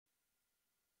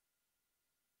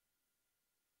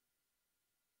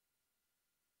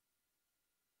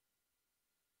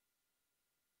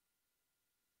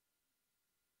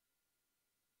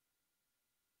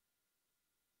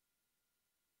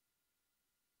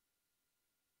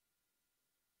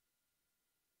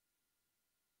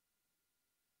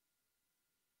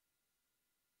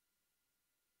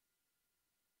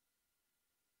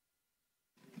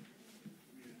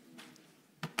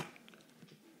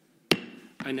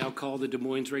I now call the Des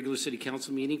Moines Regular City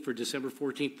Council meeting for December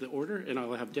 14th to order, and I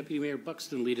will have Deputy Mayor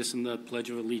Buxton lead us in the Pledge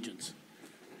of Allegiance.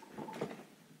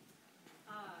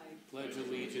 I pledge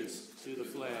allegiance to the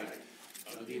flag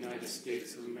of the United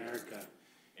States of America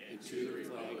and to the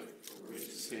flag for which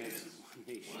stands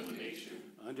one nation,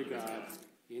 under God,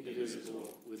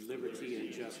 indivisible, with liberty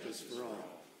and justice for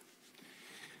all.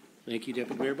 Thank you,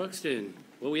 Deputy Mayor Buxton.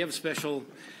 Well, we have a special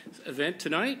event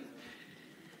tonight.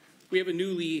 We have a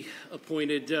newly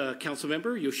appointed council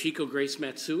member, YOSHIKO Grace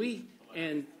MATSUI,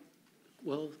 and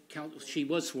well, she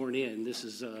was sworn in. This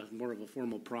is more of a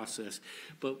formal process,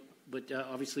 but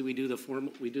obviously we do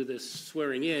this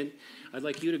swearing in. I'd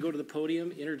like you to go to the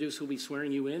podium, introduce who'll be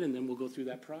swearing you in, and then we'll go through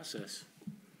that process.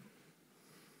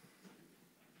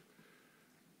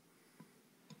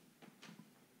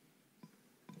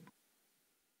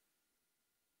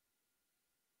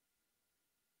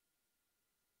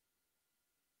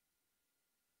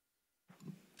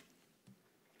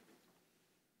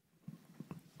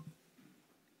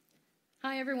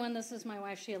 Hi, everyone. This is my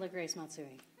wife, Sheila Grace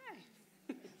Matsui.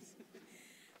 Hi.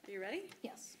 Are you ready?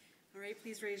 Yes. All right.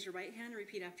 Please raise your right hand and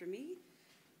repeat after me.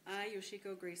 I,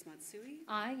 YOSHIKO Grace Matsui.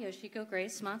 I, YOSHIKO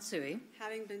Grace Matsui.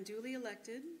 Having been duly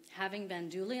elected. Having been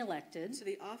duly elected. To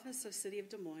the office of City of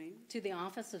Des Moines. To the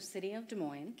office of City of Des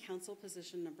Moines. Council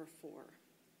position number 4.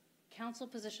 Council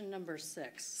position number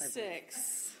 6.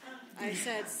 6.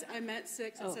 I meant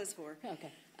 6. It says 4.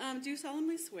 Okay. Do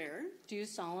solemnly swear. Do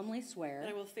solemnly swear.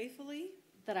 That I will faithfully.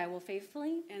 That I will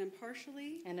faithfully. And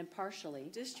impartially. And impartially.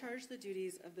 Discharge the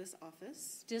duties of this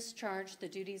office. Discharge the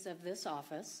duties of this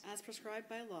office. As prescribed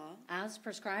by law. As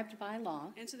prescribed by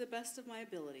law. And to the best of my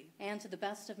ability. And to the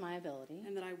best of my ability.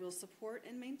 And that I will support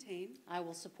and maintain. I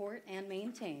will support and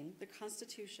maintain. The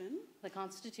Constitution. The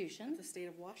Constitution. Of the State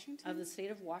of Washington. Of the State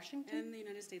of Washington. And the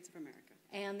United States of America.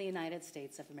 And the United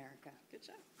States of America. Good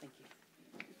job. Thank you.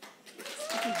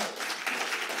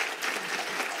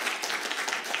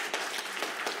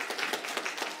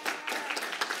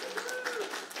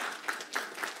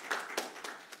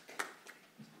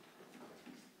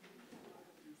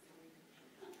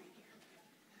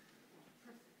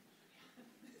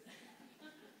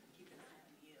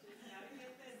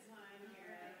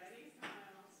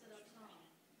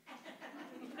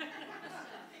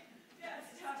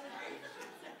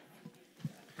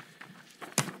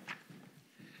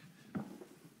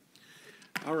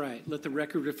 All right, let the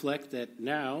record reflect that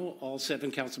now all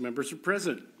 7 council members are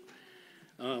present.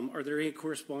 Are there any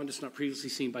correspondence not previously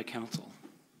seen by council?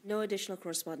 No additional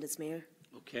correspondence, Mayor.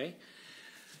 Okay.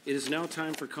 It is now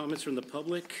time for comments from the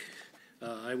public.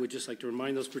 I would just like to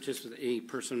remind those participants that any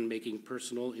person making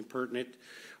personal, impertinent,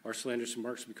 or slanderous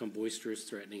remarks become boisterous,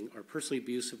 threatening, or personally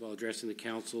abusive while addressing the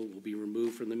council will be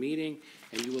removed from the meeting,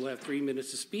 and you will have 3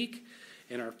 minutes to speak.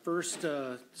 And our first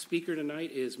speaker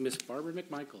tonight is Miss Barbara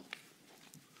McMichael.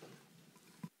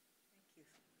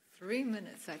 3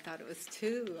 minutes. I thought it was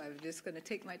 2. I was just going to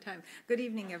take my time. Good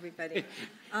evening, everybody.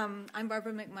 I'm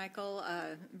Barbara McMichael,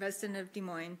 resident of Des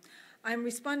Moines. I'm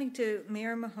responding to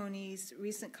Mayor Mahoney's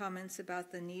recent comments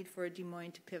about the need for Des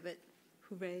Moines to pivot.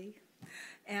 Hooray.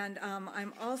 And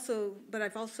I've also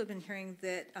been hearing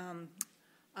that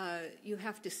you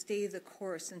have to stay the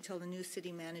course until the new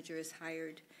city manager is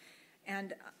hired.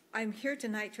 And I'm here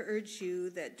tonight to urge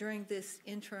you that during this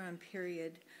interim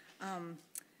period,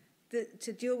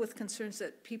 to deal with concerns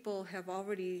that people have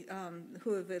already,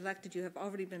 who have elected you, have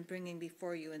already been bringing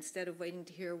before you, instead of waiting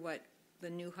to hear what the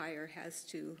new hire has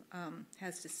to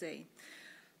say.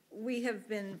 We have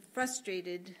been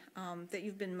frustrated that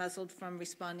you've been muzzled from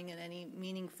responding in any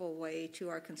meaningful way to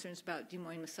our concerns about Des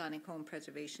Moines Masonic Home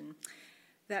preservation.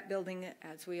 That building,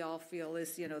 as we all feel,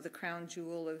 is the crown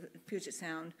jewel of Puget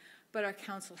Sound, but our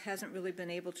council hasn't really been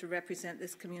able to represent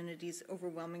this community's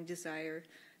overwhelming desire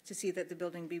to see that the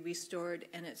building be restored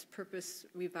and its purpose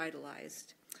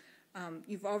revitalized.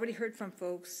 You've already heard from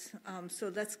folks,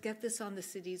 so let's get this on the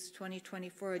city's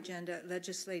 2024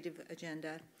 legislative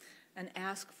agenda, and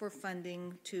ask for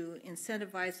funding to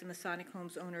incentivize the Masonic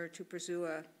Homes owner to pursue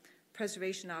a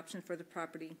preservation option for the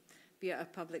property via a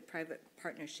public-private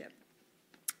partnership.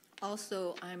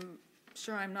 Also, I'm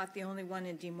sure I'm not the only one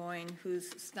in Des Moines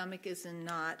whose stomach is in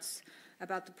knots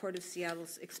about the Port of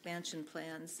Seattle's expansion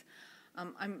plans.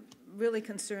 I'm really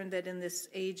concerned that in this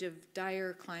age of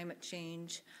dire climate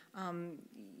change,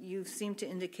 you seem to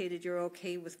indicate you're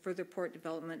okay with further port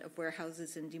development of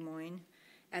warehouses in Des Moines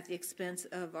at the expense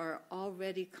of our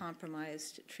already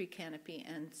compromised tree canopy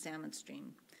and salmon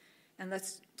stream. And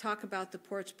let's talk about the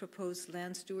port's proposed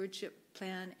land stewardship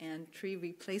plan and tree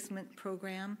replacement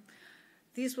program.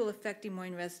 These will affect Des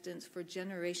Moines residents for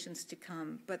generations to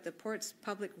come, but the Port's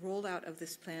public rollout of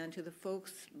this plan to the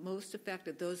folks most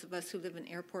affected, those of us who live in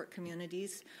airport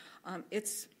communities,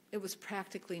 it was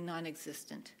practically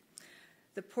non-existent.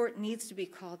 The Port needs to be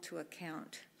called to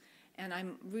account, and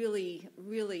I'm really,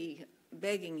 really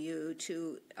begging you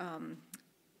to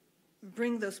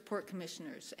bring those Port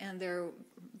commissioners and their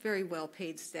very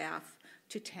well-paid staff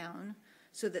to town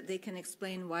so that they can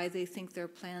explain why they think their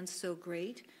plan's so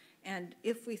great. And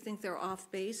if we think they're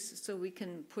off base, so we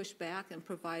can push back and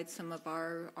provide some of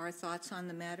our thoughts on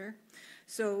the matter.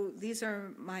 So these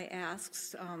are my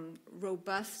asks: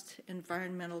 robust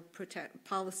environmental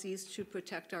policies to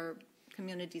protect our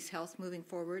community's health moving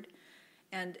forward,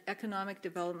 and economic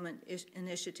development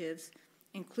initiatives,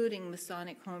 including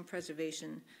Masonic home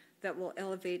preservation, that will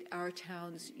elevate our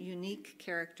town's unique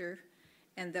character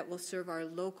and that will serve our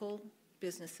local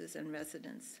businesses and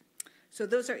residents. So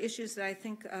those are issues that I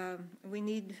think we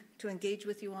need to engage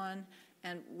with you on,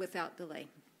 and without delay.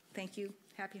 Thank you.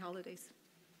 Happy holidays.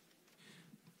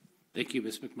 Thank you,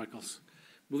 Ms. McMichaels.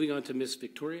 Moving on to Ms.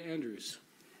 Victoria Andrews.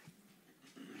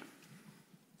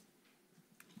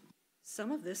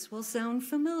 Some of this will sound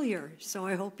familiar, so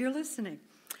I hope you're listening.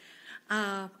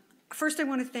 First, I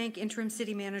want to thank Interim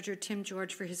City Manager Tim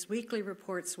George for his weekly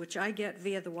reports, which I get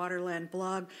via the Waterland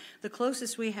blog, the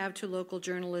closest we have to local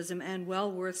journalism and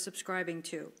well worth subscribing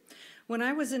to. When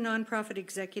I was a nonprofit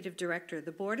executive director,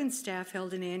 the board and staff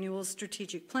held an annual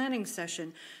strategic planning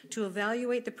session to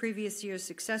evaluate the previous year's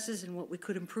successes and what we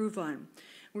could improve on.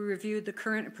 We reviewed the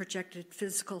current and projected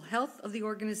physical health of the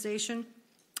organization,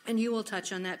 and you will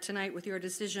touch on that tonight with your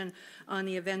decision on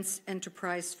the Events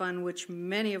Enterprise Fund, which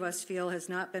many of us feel has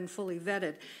not been fully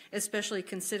vetted, especially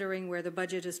considering where the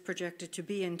budget is projected to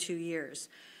be in 2 years.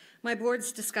 My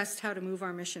boards discussed how to move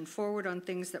our mission forward on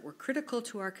things that were critical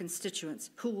to our constituents: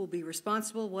 who will be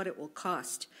responsible, what it will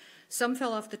cost. Some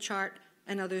fell off the chart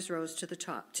and others rose to the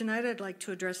top. Tonight I'd like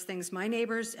to address things my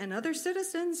neighbors and other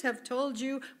citizens have told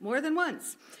you more than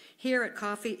once. Here at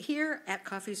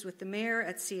Coffees with the Mayor,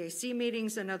 at CAC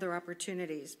meetings, and other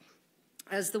opportunities.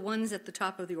 As the ones at the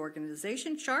top of the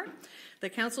organization chart, the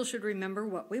council should remember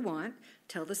what we want,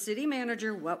 tell the city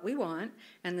manager what we want,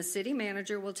 and the city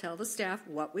manager will tell the staff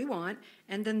what we want,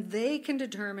 and then they can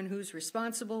determine who's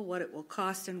responsible, what it will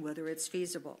cost, and whether it's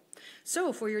feasible.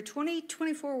 So for your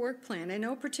 2024 work plan, in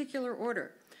no particular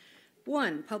order: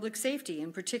 1, public safety,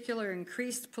 in particular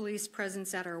increased police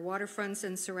presence at our waterfronts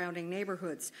and surrounding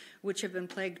neighborhoods, which have been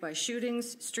plagued by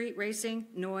shootings, street racing,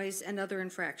 noise, and other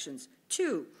infractions.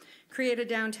 2, create a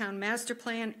downtown master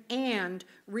plan and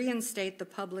reinstate the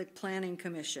Public Planning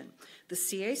Commission. The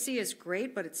CAC is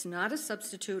great, but it's not a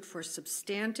substitute for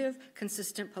substantive,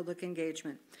 consistent public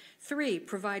engagement. 3,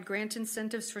 provide grant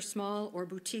incentives for small or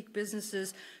boutique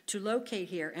businesses to locate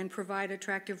here and provide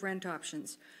attractive rent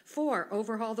options. 4,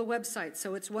 overhaul the website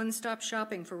so it's one-stop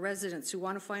shopping for residents who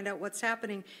want to find out what's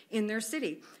happening in their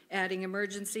city, adding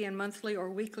emergency and monthly or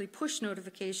weekly push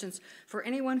notifications for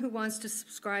anyone who wants to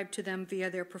subscribe to them via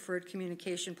their preferred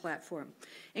communication platform.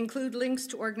 Include links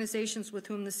to organizations with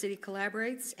whom the city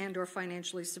collaborates and or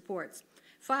financially supports.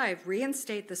 5,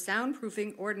 reinstate the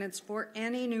soundproofing ordinance for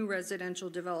any new residential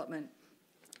development.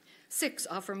 6,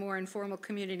 offer more informal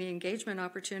community engagement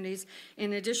opportunities.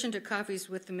 In addition to Coffees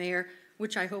with the Mayor,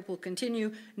 which I hope will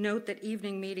continue, note that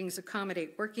evening meetings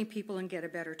accommodate working people and get a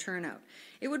better turnout.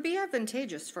 It would be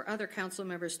advantageous for other council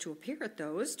members to appear at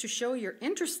those to show you're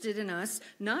interested in us,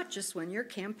 not just when you're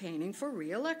campaigning for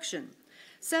re-election.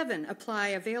 7, apply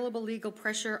available legal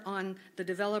pressure on the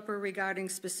developer regarding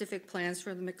specific plans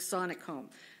for the Masonic home,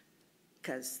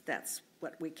 because that's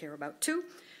what we care about too.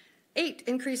 8,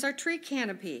 increase our tree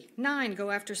canopy. 9,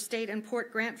 go after state and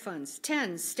port grant funds.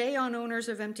 10, stay on owners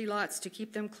of empty lots to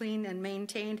keep them clean and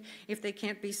maintained if they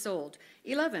can't be sold.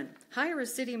 11, hire a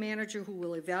city manager who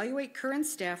will evaluate current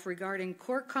staff regarding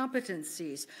core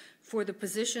competencies for the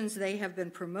positions they have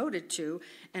been promoted to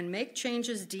and make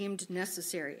changes deemed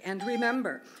necessary. And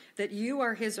remember that you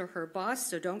are his or her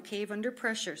boss, so don't cave under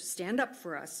pressure. Stand up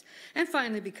for us. And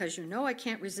finally, because you know I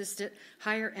can't resist it,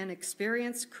 hire an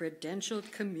experienced,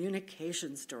 credentialed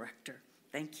communications director.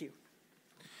 Thank you.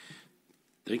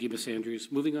 Thank you, Ms. Andrews.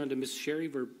 Moving on to Ms. Sherry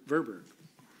Verberg.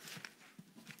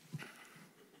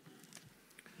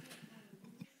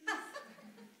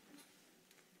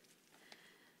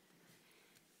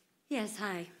 Yes,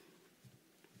 hi.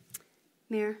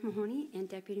 Mayor Mahoney and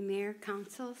Deputy Mayor,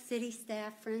 Council, City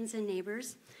staff, friends, and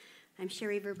neighbors. I'm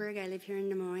Sherry Verberg. I live here in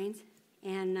Des Moines,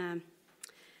 and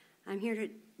I'm here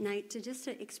tonight to just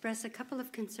express a couple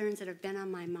of concerns that have been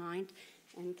on my mind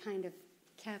and kind of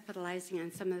capitalizing on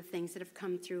some of the things that have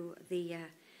come through the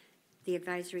the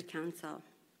Advisory Council.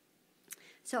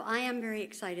 So I am very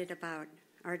excited about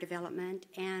our development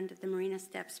and the Marina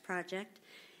Steps project.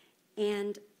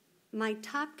 And my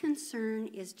top concern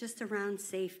is just around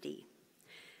safety.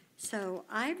 So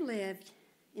I've lived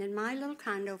in my little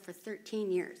condo for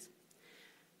 13 years.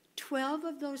 12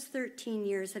 of those 13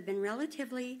 years have been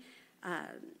relatively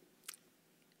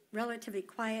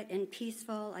quiet and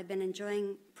peaceful. I've been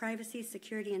enjoying privacy,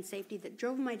 security, and safety that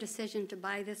drove my decision to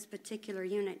buy this particular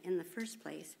unit in the first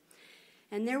place.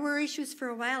 And there were issues for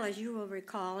a while, as you will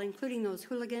recall, including those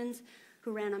hooligans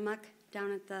who ran amok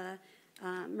down at the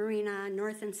marina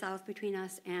north and south between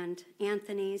us and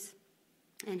Anthony's,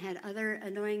 and had other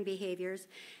annoying behaviors.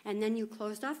 And then you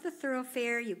closed off the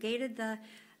thoroughfare, you gated the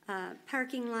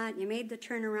parking lot, you made the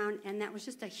turnaround, and that was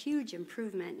just a huge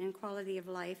improvement in quality of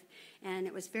life, and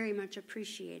it was very much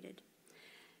appreciated.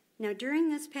 Now, during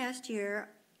this past year,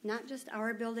 not just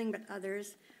our building but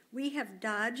others, we have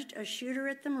dodged a shooter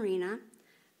at the marina.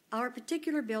 Our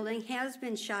particular building has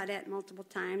been shot at multiple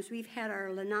times. We've had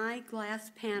our lanai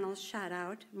glass panels shot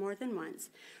out more than once.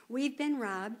 We've been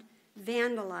robbed,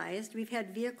 vandalized. We've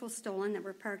had vehicles stolen that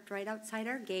were parked right outside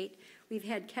our gate. We've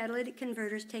had catalytic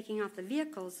converters taking off the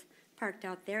vehicles parked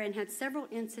out there, and had several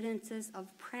incidences of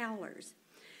prowlers.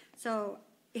 So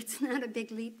it's not a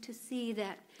big leap to see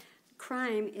that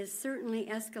crime is certainly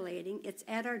escalating. It's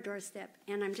at our doorstep,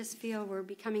 and I just feel we're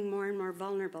becoming more and more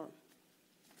vulnerable.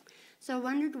 So I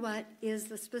wondered, what is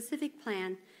the specific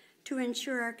plan to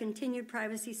ensure our continued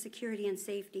privacy, security, and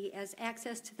safety as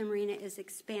access to the marina is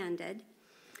expanded?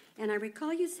 And I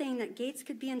recall you saying that gates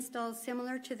could be installed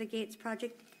similar to the gates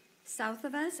project south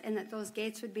of us, and that those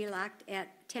gates would be locked at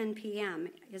 10 p.m.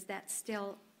 Is that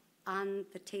still on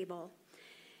the table?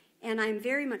 And I'm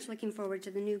very much looking forward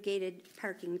to the new gated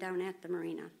parking down at the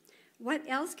marina. What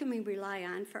else can we rely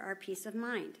on for our peace of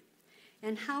mind?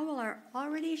 And how will our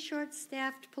already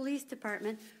short-staffed police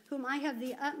department, whom I have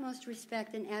the utmost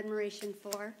respect and admiration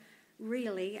for,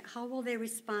 really, how will they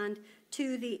respond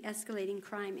to the escalating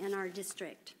crime in our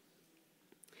district?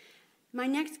 My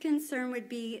next concern would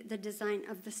be the design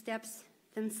of the steps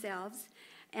themselves.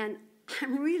 And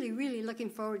I'm really, really looking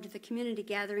forward to the community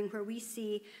gathering where we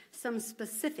see some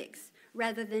specifics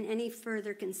rather than any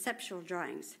further conceptual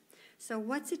drawings. So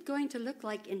what's it going to look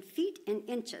like in feet and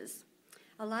inches?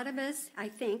 A lot of us, I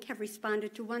think, have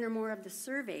responded to one or more of the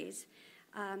surveys,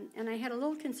 and I had a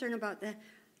little concern about the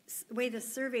way the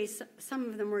surveys, some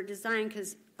of them were designed,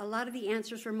 because a lot of the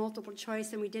answers were multiple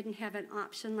choice and we didn't have an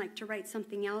option like to write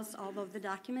something else, although the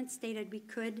document stated we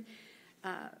could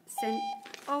send.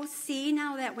 Oh, see,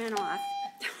 now that went off.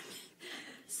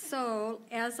 So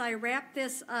as I wrap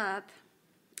this up,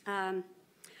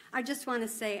 I just want to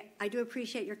say I do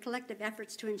appreciate your collective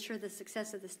efforts to ensure the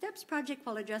success of the STEPS project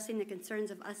while addressing the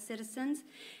concerns of us citizens.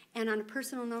 And on a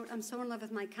personal note, I'm so in love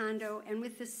with my condo and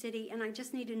with this city, and I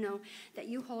just need to know that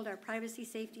you hold our privacy,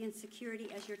 safety, and security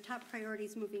as your top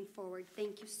priorities moving forward.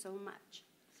 Thank you so much.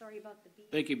 Sorry about the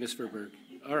beat. Thank you, Ms. Verberg.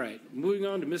 All right, moving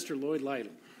on to Mr. Lloyd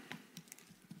Lytle.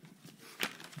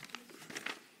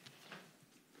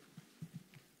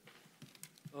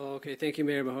 Okay, thank you,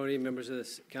 Mayor Mahoney, members of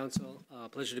the council.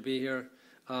 Pleasure to be here.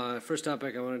 First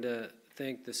topic, I wanted to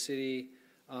thank the city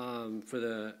for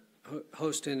the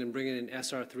hosting and bringing in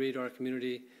SR3 to our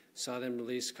community. Saw them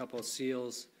release a couple of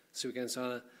seals this weekend.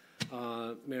 Saw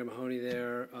Mayor Mahoney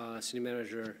there, City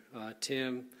Manager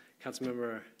Tim,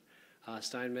 Councilmember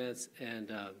Steinmetz,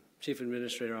 and Chief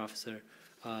Administrator Officer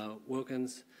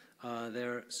Wilkins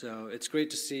there. So it's great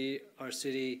to see our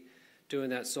city doing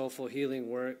that soulful healing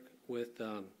work with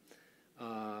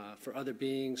for other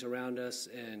beings around us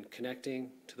and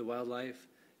connecting to the wildlife,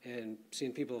 and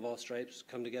seeing people of all stripes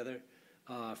come together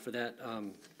for that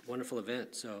wonderful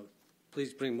event. So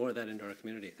please bring more of that into our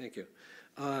community. Thank you.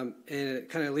 And it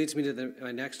kind of leads me to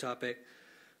my next topic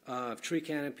of tree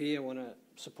canopy. I want to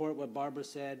support what Barbara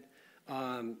said.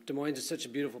 Des Moines is such a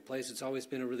beautiful place. It's always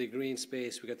been a really green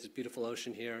space. We got this beautiful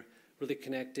ocean here, really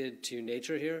connected to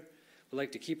nature here. We'd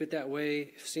like to keep it that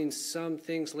way. I've seen some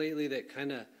things lately that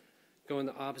kind of go in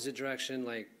the opposite direction,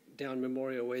 like down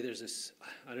Memorial Way. There's this,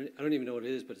 I don't even know what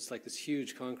it is, but it's like this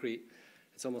huge concrete.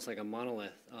 It's almost like a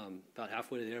monolith, about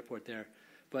halfway to the airport there.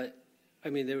 But I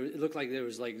mean, it looked like there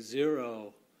was like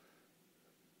zero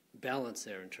balance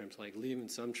there in terms of like leaving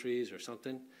some trees or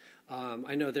something.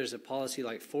 I know there's a policy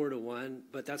like 4-to-1,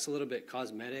 but that's a little bit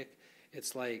cosmetic.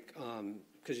 It's like,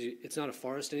 because it's not a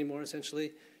forest anymore,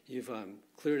 essentially. You've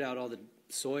cleared out all the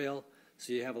soil,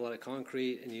 so you have a lot of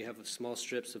concrete, and you have small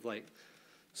strips of like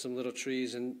some little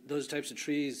trees. And those types of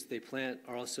trees they plant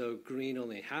are also green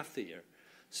only half the year.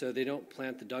 So they don't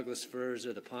plant the Douglas firs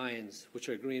or the pines, which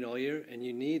are green all year, and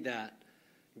you need that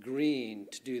green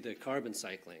to do the carbon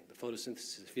cycling, the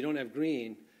photosynthesis. If you don't have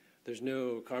green, there's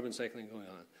no carbon cycling going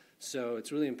on. So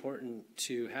it's really important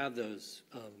to have those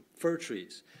fir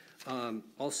trees.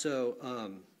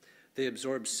 Also, they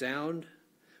absorb sound.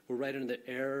 We're right under the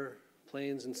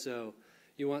airplanes, and so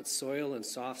you want soil and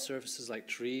soft surfaces like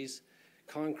trees.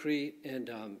 Concrete and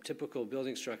typical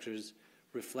building structures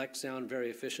reflect sound very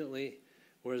efficiently,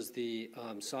 whereas the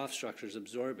soft structures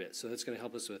absorb it. So that's going to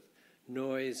help us with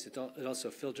noise. It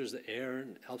also filters the air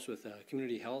and helps with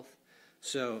community health.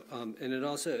 So, and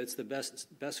it's the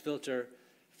best filter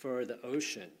for the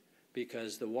ocean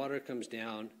because the water comes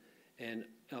down and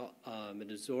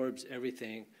it absorbs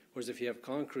everything. Whereas if you have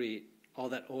concrete, all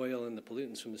that oil and the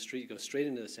pollutants from the street go straight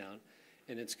into the sound,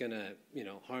 and it's going to,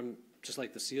 harm, just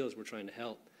like the seals we're trying to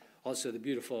help. Also, the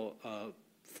beautiful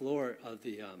floor of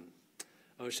the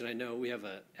ocean. I know we have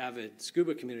an avid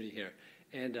scuba community here,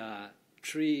 and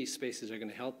tree spaces are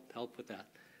going to help with that.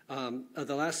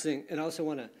 The last thing, and I also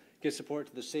want to give support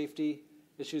to the safety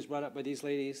issues brought up by these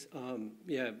ladies.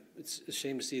 It's a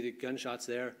shame to see the gunshots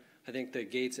there. I think the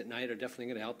gates at night are definitely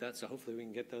going to help that, so hopefully we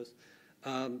can get those.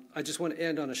 I just want to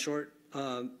end on a short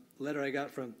letter I got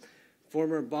from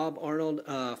former Bob Arnold,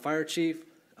 fire chief.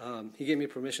 He gave me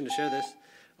permission to share this.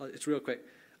 It's real quick.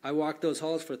 I walked those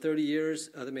halls for 30 years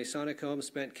of the Masonic home,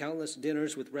 spent countless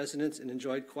dinners with residents, and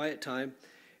enjoyed quiet time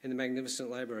in the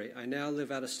magnificent library. I now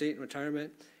live out of state in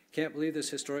retirement. Can't believe this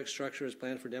historic structure is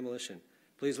planned for demolition.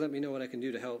 Please let me know what I can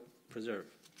do to help preserve.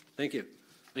 Thank you.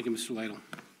 Thank you, Mr. Lytle.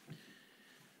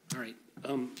 All right.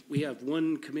 We have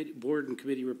one board and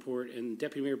committee report, and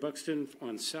Deputy Mayor Buxton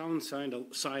on Sound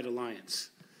Side Alliance.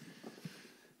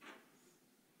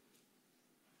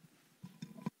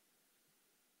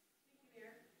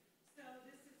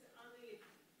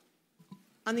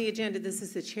 On the agenda, this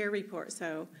is the chair report.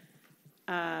 So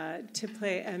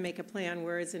to make a play on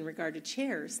words in regard to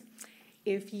chairs.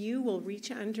 If you will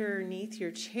reach underneath your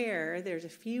chair, there's a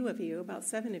few of you, about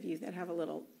 7 of you, that have a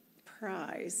little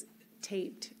prize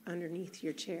taped underneath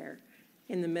your chair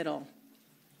in the middle.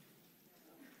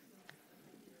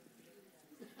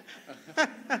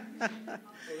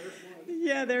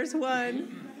 Yeah, there's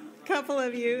one. Couple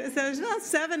of you. So there's about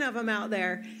 7 of them out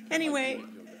there. Anyway,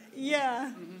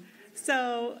 yeah.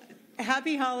 So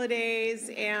happy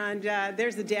holidays, and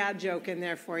there's a dad joke in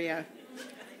there for you.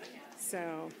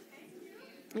 So,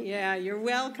 yeah, you're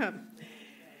welcome.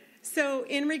 So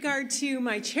in regard to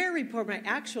my chair report, my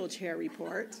actual chair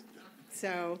report,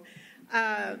 so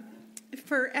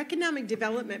for economic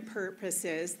development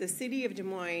purposes, the City of Des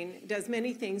Moines does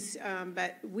many things,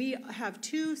 but we have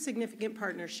 2 significant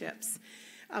partnerships.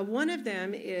 One of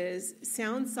them is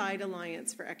Sound Side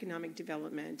Alliance for Economic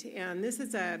Development, and this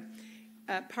is a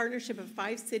partnership of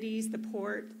 5 cities, the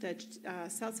Port, the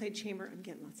Southside Chamber, I'm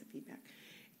getting lots of feedback,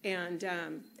 and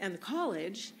the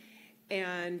college,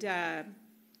 and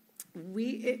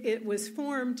it was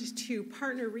formed to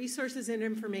partner resources and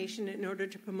information in order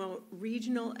to promote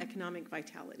regional economic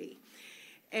vitality.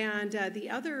 And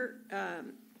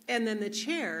and then the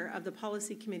chair of the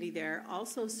policy committee there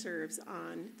also serves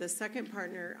on the second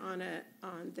partner on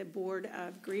the board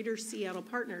of Greater Seattle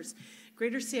Partners.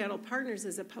 Greater Seattle Partners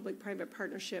is a public-private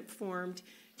partnership formed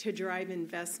to drive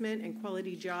investment and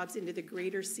quality jobs into the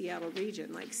Greater Seattle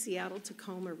region, like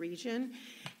Seattle-Tacoma region.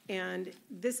 And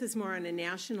this is more on a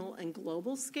national and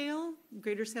global scale,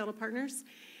 Greater Seattle Partners.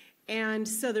 And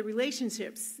so the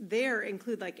relationships there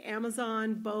include like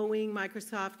Amazon, Boeing,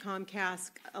 Microsoft,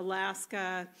 Comcast,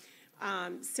 Alaska,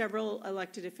 several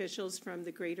elected officials from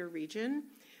the greater region.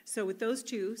 So with those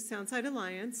 2, Soundside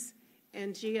Alliance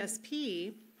and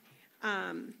GSP,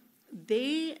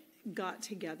 they got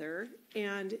together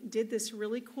and did this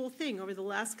really cool thing. Over the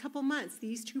last couple months,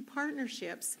 these 2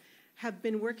 partnerships have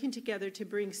been working together to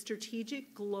bring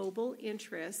strategic global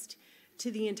interest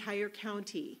to the entire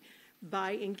county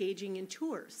by engaging in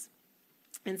tours.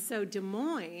 And so Des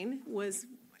Moines was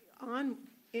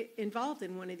involved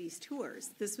in one of these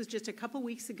tours. This was just a couple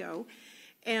weeks ago,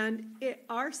 and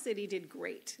our city did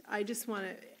great. I just want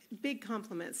to, big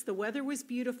compliments. The weather was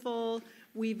beautiful.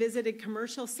 We visited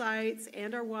commercial sites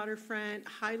and our waterfront,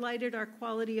 highlighted our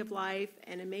quality of life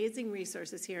and amazing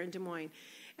resources here in Des Moines.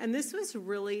 And this was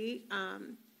really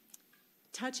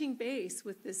touching base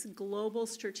with this global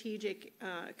strategic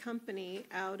company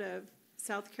out of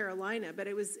South Carolina, but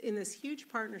it was in this huge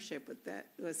partnership with that.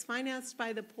 It was financed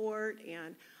by the port,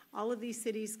 and all of these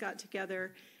cities got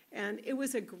together, and it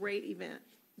was a great event.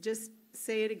 Just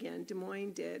say it again, Des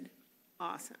Moines did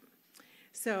awesome.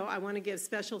 So I want to give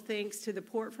special thanks to the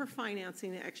port for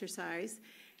financing the exercise,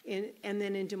 and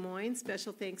then in Des Moines,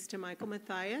 special thanks to Michael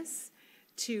Matthias,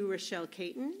 to Rochelle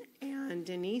Caton and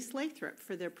Denise Lathrop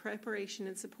for their preparation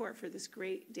and support for this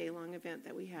great day-long event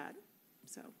that we had.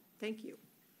 So, thank you.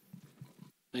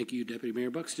 Thank you, Deputy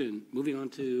Mayor Buxton. Moving on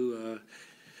to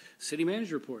City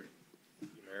Manager report.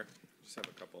 Thank you, Mayor. Just have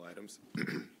a couple items.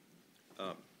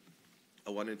 I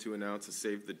wanted to announce a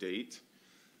save the date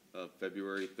of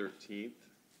February 13th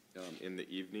in the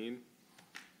evening.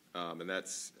 And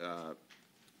that's,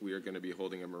 we are going to be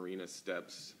holding a Marina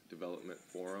Steps Development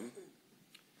Forum.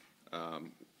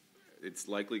 It's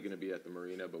likely going to be at the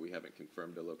Marina, but we haven't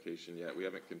confirmed a location yet. We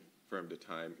haven't confirmed a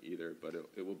time either, but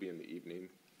it will be in the evening.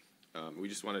 We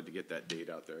just wanted to get that date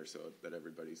out there so that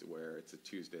everybody's aware. It's a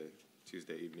Tuesday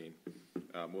evening.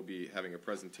 We'll be having a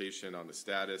presentation on the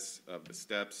status of the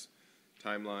steps,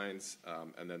 timelines,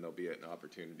 and then there'll be an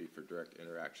opportunity for direct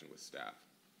interaction with staff.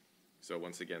 So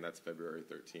once again, that's February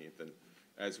 13th. And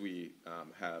as we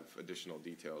have additional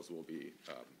details, we'll be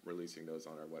releasing those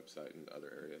on our website and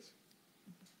other areas.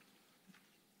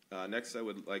 Next, I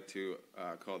would like to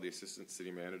call the Assistant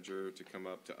City Manager to come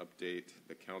up to update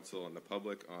the council and the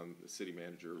public on the city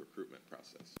manager recruitment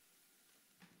process.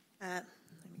 Let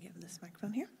me give this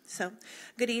microphone here. So,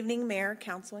 good evening, Mayor,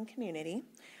 Council, and community.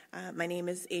 My name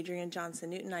is Adrienne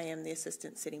Johnson-Newton. I am the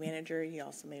Assistant City Manager. You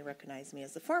also may recognize me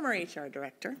as the former HR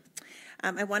Director.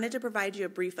 I wanted to provide you a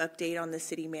brief update on the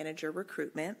City Manager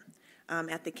recruitment.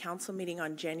 At the council meeting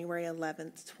on January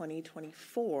 11th,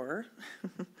 2024,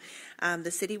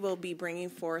 the city will be bringing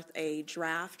forth a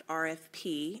draft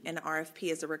RFP. An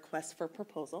RFP is a request for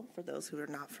proposal, for those who are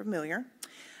not familiar.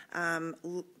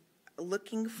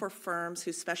 Looking for firms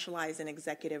who specialize in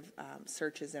executive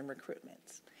searches and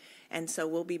recruitments. And so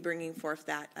we'll be bringing forth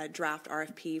that draft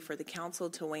RFP for the council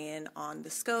to weigh in on the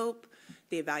scope,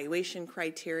 the evaluation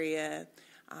criteria,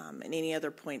 and any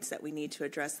other points that we need to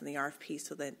address in the RFP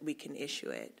so that we can issue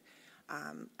it.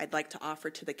 I'd like to offer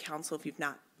to the council, if you've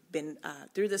not been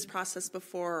through this process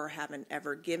before or haven't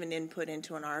ever given input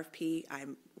into an RFP,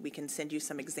 we can send you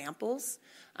some examples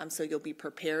so you'll be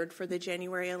prepared for the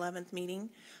January 11th meeting.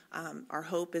 Our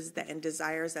hope is that and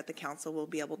desire is that the council will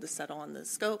be able to settle on the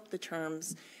scope, the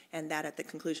terms, and that at the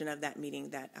conclusion of that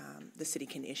meeting that the city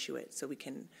can issue it so we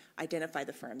can identify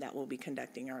the firm that will be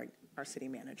conducting our city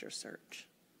manager search.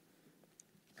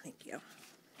 Thank you.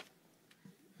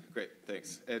 Great,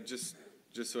 thanks. And just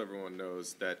so everyone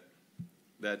knows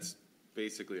that's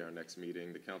basically our next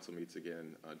meeting. The council meets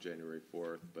again on January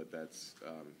 4th, but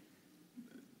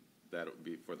that'll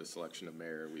be for the selection of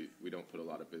mayor. We don't put a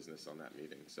lot of business on that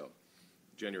meeting. So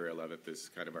January 11th is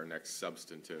kind of our next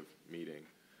substantive meeting.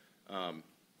 And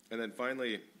then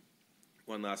finally,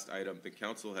 one last item. The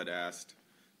council had asked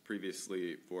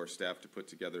previously for staff to put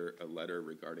together a letter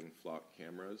regarding flock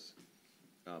cameras.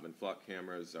 And flock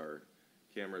cameras are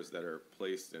cameras that are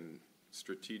placed in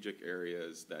strategic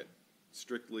areas that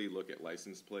strictly look at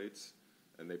license plates,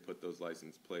 and they put those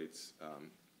license plates,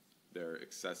 they're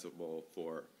accessible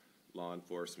for law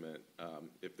enforcement.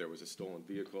 If there was a stolen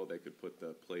vehicle, they could put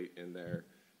the plate in there,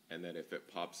 and then if it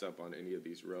pops up on any of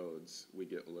these roads, we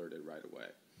get alerted right away.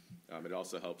 It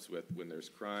also helps with when there's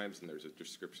crimes and there's a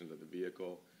description of the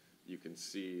vehicle, you can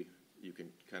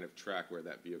kind of track where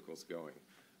that vehicle's going.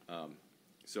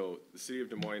 So the City of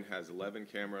Des Moines has 11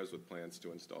 cameras with plans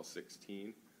to install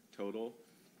 16 total.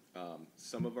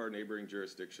 Some of our neighboring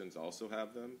jurisdictions also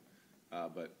have them,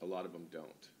 but a lot of them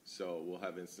don't. So we'll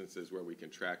have instances where we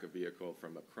can track a vehicle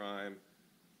from a crime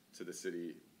to the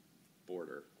city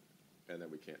border, and then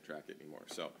we can't track it anymore.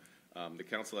 So the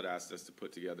council had asked us to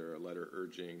put together a letter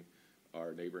urging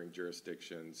our neighboring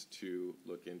jurisdictions to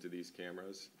look into these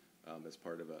cameras as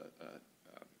part of a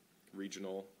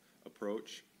regional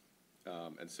approach.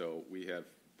 And so we have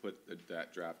put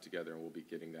that draft together, and we'll be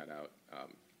getting that out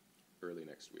early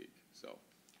next week. So,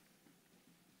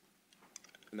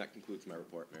 and that concludes my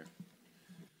report, Mayor.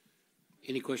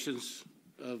 Any questions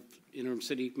of Interim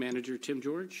City Manager Tim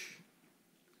George?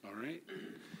 All right.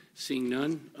 Seeing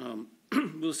none,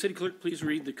 will the City Clerk please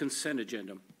read the consent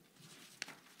agenda?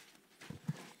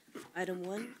 Item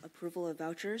 1, approval of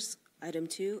vouchers. Item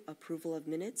 2, approval of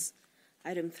minutes.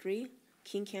 Item 3,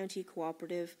 King County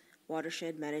Cooperative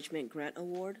Watershed Management Grant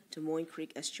Award to Moines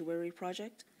Creek Estuary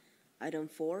Project. Item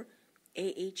 4,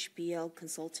 AHBL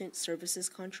Consultant Services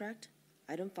Contract.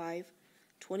 Item 5,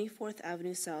 24th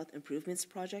Avenue South Improvements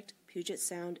Project, Puget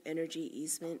Sound Energy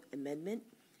Easement Amendment.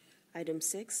 Item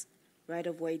 6,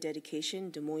 Right-of-Way Dedication,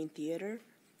 Des Moines Theater.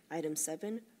 Item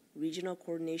 7, Regional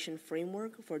Coordination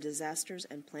Framework for Disasters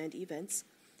and Planned Events.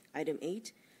 Item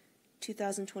 8,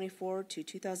 2024 to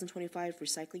 2025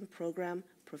 Recycling Program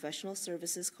Professional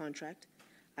Services Contract.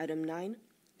 Item 9,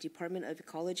 Department of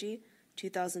Ecology,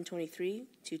 2023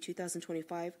 to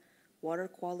 2025 Water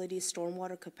Quality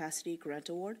Stormwater Capacity Grant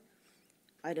Award.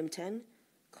 Item 10,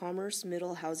 Commerce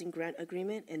Middle Housing Grant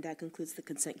Agreement, and that concludes the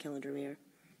consent calendar, Mayor.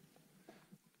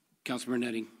 Councilmember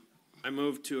Netting. I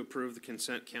move to approve the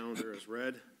consent calendar as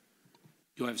read.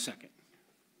 Do I have a second?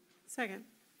 Second.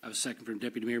 I have a second from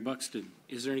Deputy Mayor Buxton.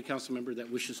 Is there any council member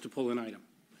that wishes to pull an item?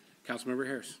 Councilmember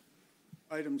Harris.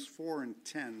 Items 4 and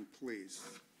 10, please.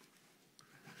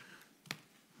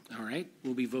 All right,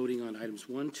 we'll be voting on items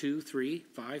 1, 2, 3,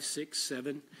 5, 6,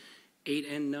 7, 8,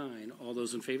 and 9. All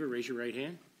those in favor, raise your right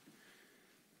hand.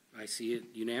 I see it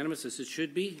unanimous, as it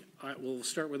should be. All right, we'll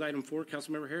start with item 4.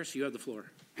 Councilmember Harris, you have the floor.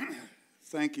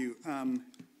 Thank you.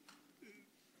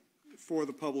 For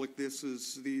the public,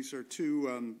 these are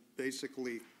two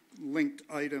basically linked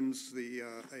items.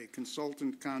 A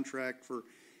consultant contract for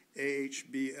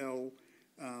AHBL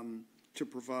to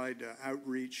provide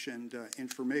outreach and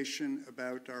information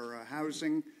about our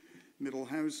housing, middle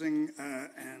housing,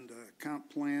 and comp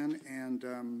plan, and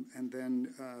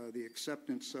then the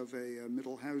acceptance of a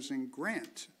middle housing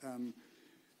grant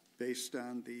based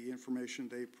on the information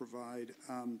they provide.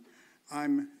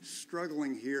 I'm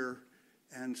struggling here,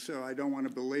 and so I don't want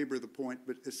to belabor the point,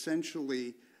 but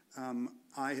essentially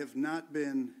I have not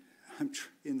been,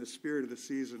 in the spirit of the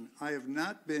season, I have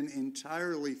not been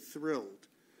entirely thrilled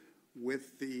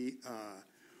with the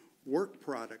work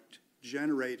product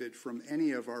generated from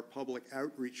any of our public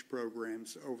outreach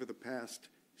programs over the past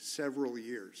several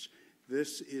years.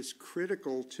 This is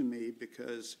critical to me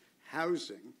because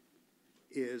housing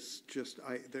is just,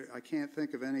 I can't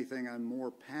think of anything I'm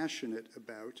more passionate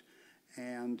about,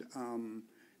 and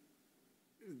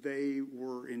they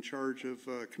were in charge of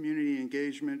community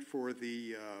engagement for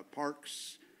the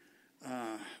parks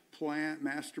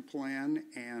master plan,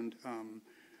 and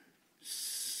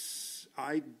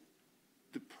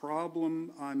the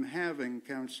problem I'm having,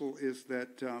 Council, is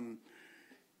that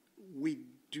we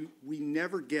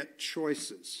never get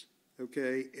choices.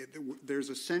 Okay, there's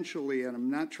essentially, and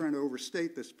I'm not trying to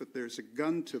overstate this, but there's a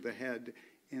gun to the head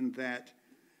in that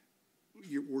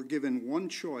we're given one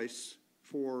choice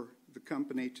for the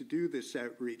company to do this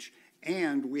outreach,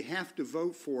 and we have to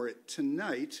vote for it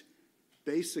tonight,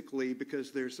 basically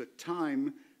because there's a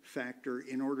time factor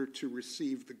in order to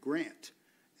receive the grant.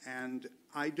 And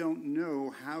I don't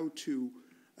know how to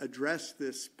address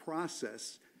this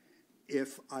process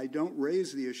if I don't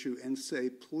raise the issue and say,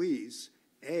 please,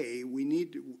 we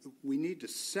need to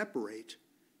separate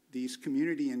these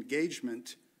community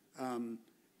engagement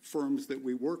firms that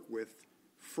we work with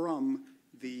from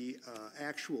the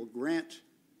actual grant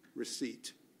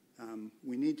receipt.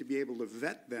 We need to be able to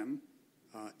vet them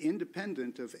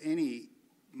independent of any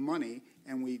money,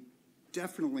 and we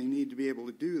definitely need to be able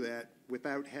to do that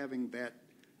without having that,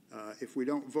 if we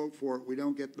don't vote for it, we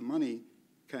don't get the money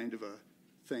kind of a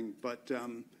thing. But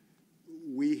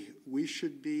we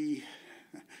should be,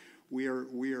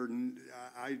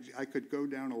 I could go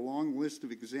down a long list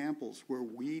of examples where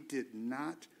we did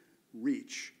not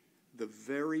reach the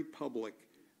very public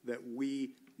that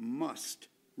we must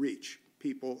reach.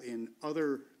 People in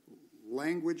other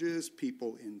languages,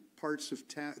 people in parts of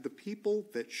town, the people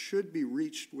that should be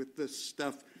reached with this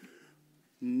stuff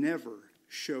never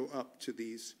show up to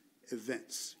these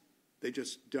events. They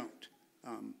just don't.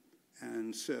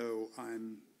 And so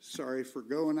I'm sorry for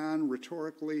going on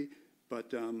rhetorically,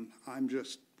 but I'm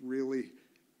just really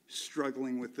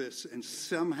struggling with this. And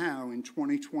somehow in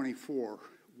 2024,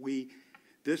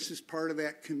 this is part of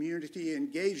that community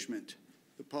engagement.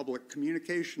 The public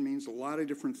communication means a lot of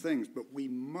different things, but we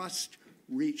must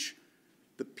reach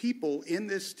the people in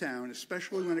this town,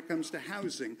 especially when it comes to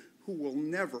housing, who will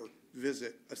never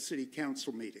visit a city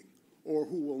council meeting, or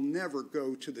who will never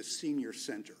go to the senior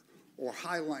center or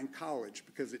Highline College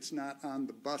because it's not on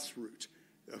the bus route,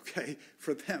 okay,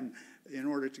 for them in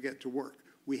order to get to work.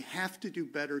 We have to do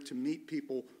better to meet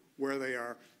people where they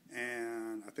are,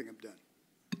 and I think I'm done.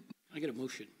 I get a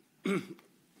motion.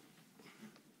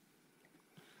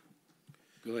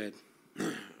 Go ahead.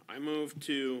 I move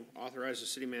to authorize the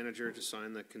city manager to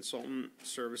sign the consultant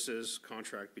services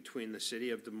contract between the city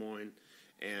of Des Moines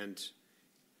and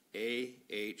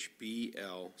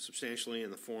AHBL, substantially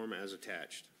in the form as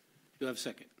attached. Do I have a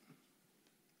second?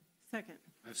 Second.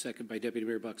 I have a second by Deputy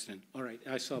Mayor Buxton. All right,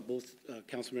 I saw both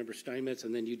Councilmember Steinmetz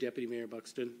and then you, Deputy Mayor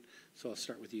Buxton, so I'll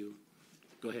start with you.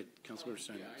 Go ahead, Councilmember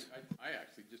Steinmetz. Yeah, I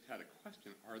actually just had a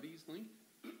question. Are these linked?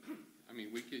 I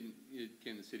mean,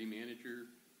 can the city manager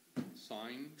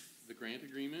sign the grant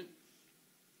agreement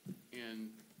and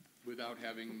without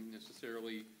having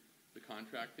necessarily the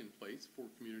contract in place for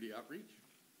community outreach?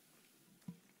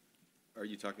 Are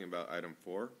you talking about item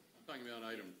 4? I'm talking about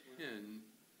item 10,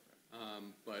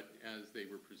 But as they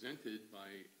were presented by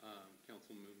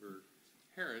Councilmember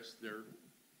Harris, they're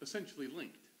essentially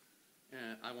linked.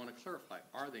 And I want to clarify,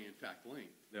 are they in fact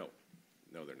linked? No,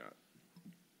 no, they're not.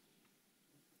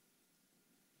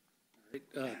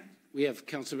 All right, we have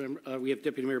we have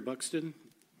Deputy Mayor Buxton.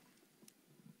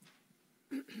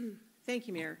 Thank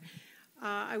you, Mayor.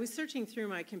 I was searching through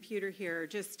my computer here.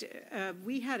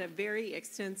 We had a very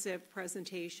extensive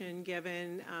presentation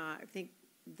given, I think,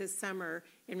 this summer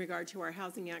in regard to our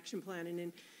housing action plan.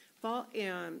 And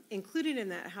included in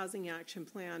that housing action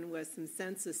plan was some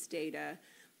census data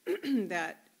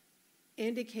that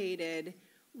indicated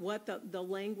what the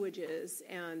languages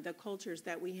and the cultures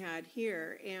that we had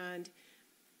here. And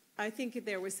I think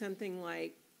there was something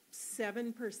like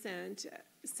 7%,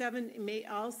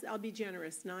 I'll be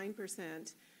generous,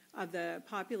 9% of the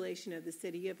population of the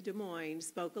city of Des Moines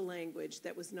spoke a language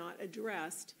that was not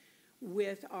addressed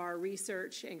with our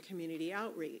research and community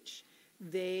outreach.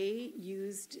 They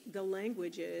used the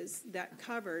languages that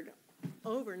covered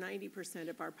over 90%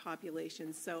 of our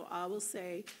population. So I will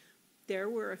say there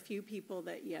were a few people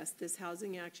that, yes, this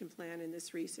housing action plan and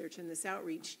this research and this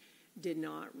outreach did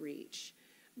not reach.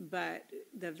 But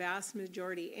the vast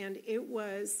majority, and it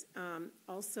was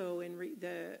also in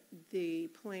the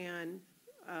plan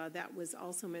that was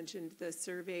also mentioned, the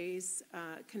surveys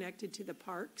connected to the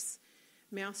parks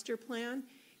master plan.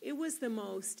 It was the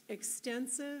most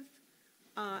extensive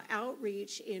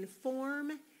outreach in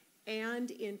form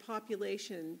and in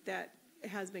population that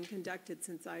has been conducted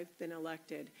since I've been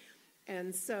elected.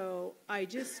 And so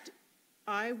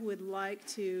I would like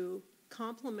to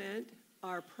compliment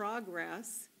our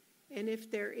progress, and if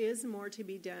there is more to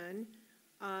be done,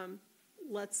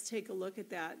 let's take a look at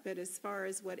that. But as far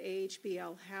as what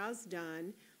AHBL has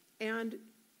done, and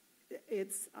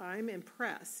I'm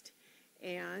impressed,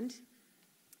 and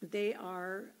they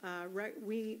are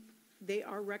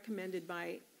recommended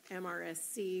by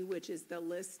MRSC, which is the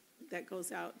list that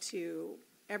goes out to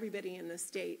everybody in the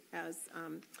state as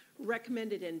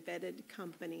recommended and vetted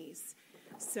companies.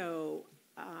 So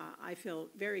I feel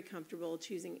very comfortable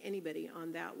choosing anybody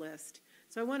on that list.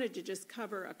 So I wanted to just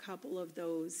cover a couple of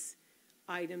those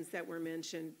items that were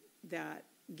mentioned that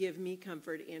give me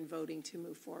comfort in voting to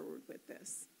move forward with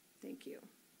this. Thank you.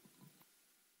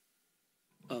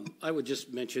 I would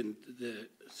just mention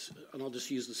and I'll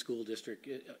just use the school district.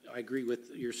 I agree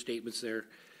with your statements there.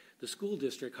 The school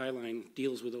district, Highline,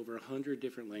 deals with over 100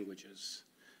 different languages.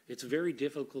 It's very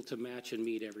difficult to match and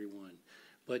meet everyone.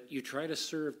 But you try to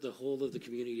serve the whole of the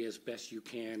community as best you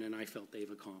can, and I felt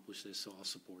they've accomplished this, so I'll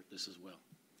support this as well.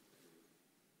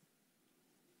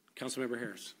 Councilmember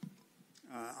Harris.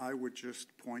 I would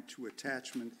just point to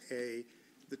attachment A,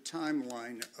 the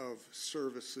timeline of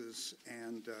services,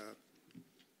 and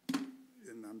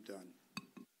I'm done.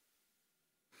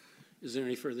 Is there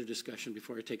any further discussion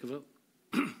before I take a vote?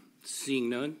 Seeing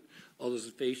none, all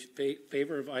those in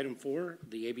favor of item 4,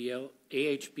 the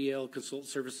AHBL Consult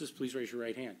Services, please raise your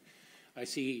right hand. I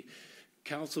see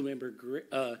Councilmember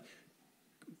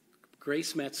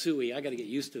Grace Matsui. I got to get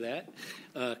used to that.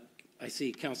 I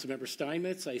see Councilmember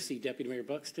Steinmetz. I see Deputy Mayor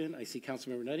Buxton. I see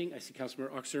Councilmember Nutting. I see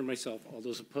Councilmember Oxner and myself. All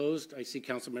those opposed, I see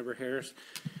Councilmember Harris.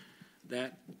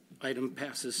 That item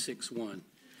passes 6-1.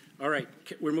 All right,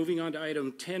 we're moving on to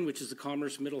item 10, which is the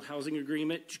Commerce Middle Housing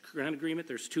Grant Agreement.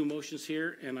 There's 2 motions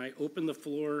here, and I open the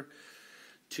floor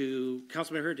to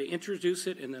Councilmember to introduce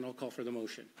it, and then I'll call for the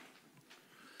motion.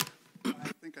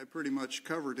 I think I pretty much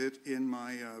covered it in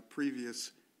my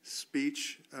previous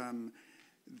speech.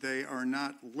 They are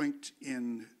not linked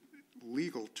in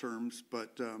legal terms,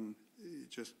 but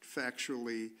just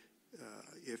factually,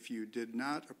 if you did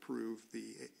not approve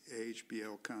the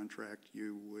AHBL contract,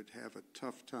 you would have a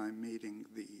tough time meeting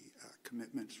the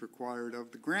commitments required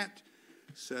of the grant.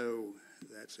 So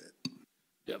that's it.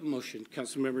 Yep, motion.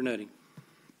 Councilmember Nutting.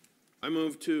 I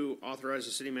move to authorize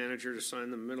the city manager to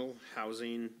sign the Middle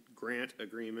Housing Grant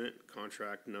Agreement,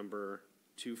 contract number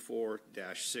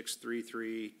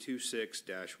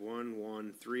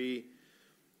 24-63326-113,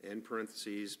 in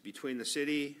parentheses, between the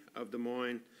City of Des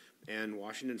Moines and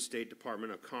Washington State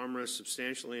Department of Commerce,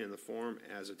 substantially in the form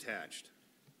as attached.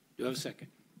 Do I have a second?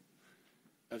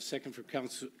 I have a second for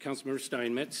Councilmember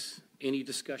Steinmetz. Any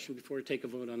discussion before we take a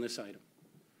vote on this item?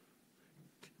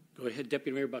 Go ahead,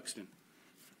 Deputy Mayor Buxton.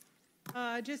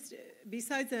 Just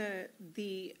besides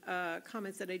the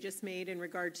comments that I just made in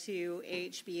regard to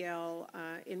AHBL,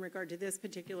 in regard to this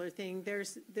particular thing,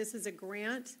 this is a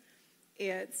grant.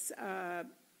 It's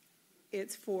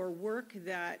for work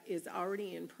that is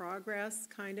already in progress,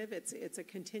 kind of. It's a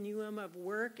continuum of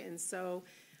work, and so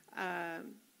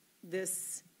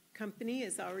this company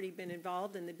has already been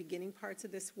involved in the beginning parts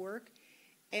of this work,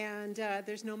 and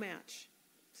there's no match.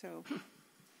 So.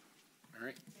 All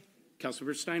right.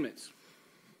 Councilmember Steinmetz.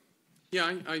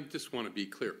 Yeah, I just want to be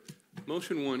clear.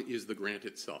 Motion 1 is the grant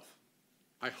itself.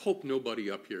 I hope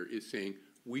nobody up here is saying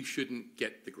we shouldn't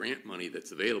get the grant money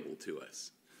that's available to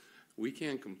us. We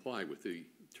can comply with the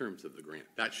terms of the grant.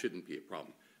 That shouldn't be a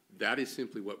problem. That is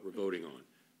simply what we're voting on.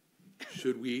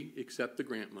 Should we accept the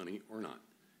grant money or not?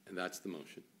 And that's the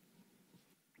motion.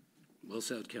 Well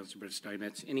said, Councilmember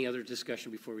Steinmetz. Any other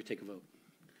discussion before we take a vote?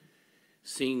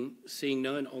 Seeing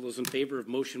none, all those in favor of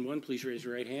motion 1, please raise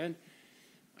your right hand.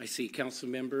 I see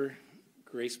Councilmember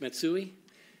Grace MATSUI,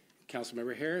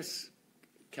 Councilmember Harris,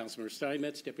 Councilmember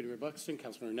Steinmetz, Deputy Mayor Buxton,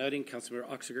 Councilmember Nutting, Councilmember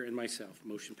Oxiger, and myself.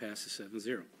 Motion passes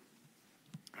 7-0.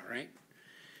 All right.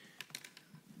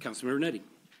 Councilmember Nutting.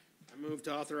 I move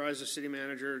to authorize the city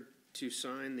manager to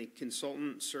sign the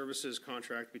consultant services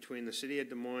contract between the City of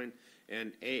Des Moines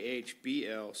and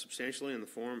AHBL substantially in the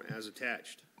form as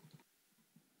attached.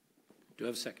 Do I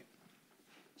have a second?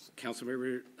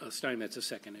 Councilmember Steinmetz has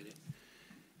seconded it.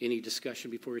 Any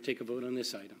discussion before we take a vote on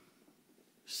this item?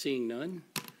 Seeing none,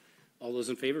 all those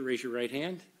in favor, raise your right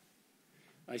hand.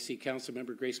 I see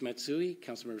Councilmember Grace MATSUI,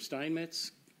 Councilmember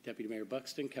Steinmetz, Deputy Mayor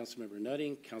Buxton, Councilmember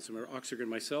Nutting, Councilmember Oxiger, and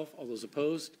myself. All those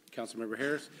opposed, Councilmember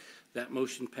Harris. That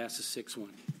motion passes 6-1.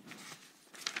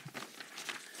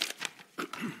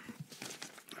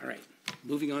 All right,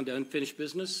 moving on to unfinished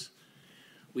business.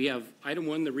 We have item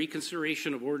 1, the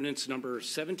reconsideration of ordinance number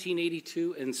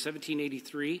 1782 and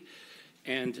 1783.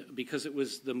 And because it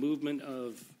was the move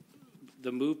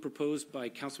proposed by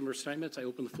Councilmember Steinmetz, I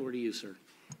open the floor to you, sir.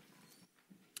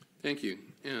 Thank you.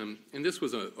 And this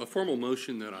was a formal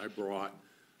motion that I brought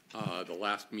the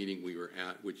last meeting we were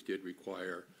at, which did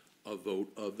require a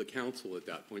vote of the council at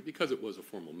that point because it was a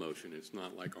formal motion. It's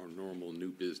not like our normal new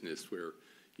business where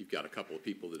you've got a couple of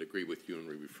people that agree with you and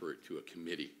we refer it to a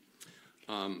committee.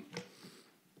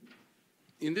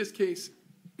 In this case,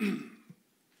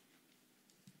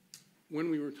 when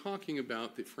we were talking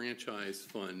about the franchise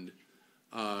fund,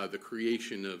 the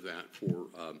creation of that for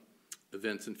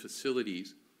events and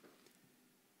facilities,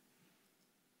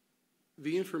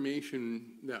 the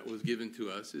information that was given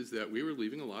to us is that we were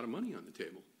leaving a lot of money on the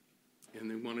table, and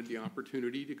they wanted the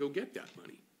opportunity to go get that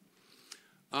money.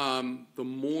 The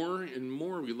more and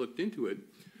more we looked into it,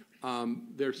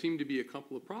 there seemed to be a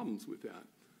couple of problems with that.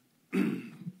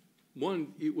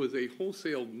 One, it was a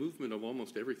wholesale movement of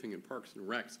almost everything in Parks and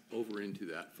Recs over into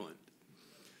that fund.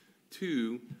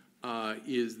 Two,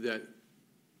 is that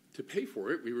to pay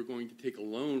for it, we were going to take a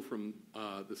loan from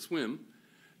the swim,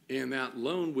 and that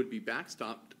loan would be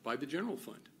backstopped by the general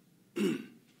fund.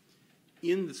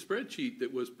 In the spreadsheet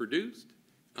that was produced,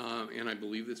 and I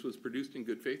believe this was produced in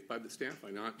good faith by the staff,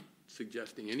 I'm not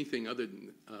suggesting anything other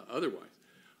than otherwise,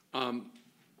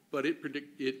 but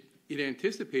it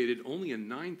anticipated only a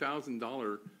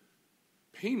 $9,000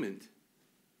 payment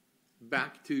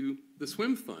back to the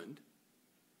swim fund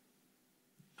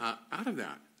out of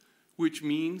that, which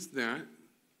means that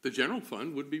the general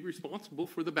fund would be responsible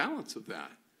for the balance of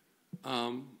that.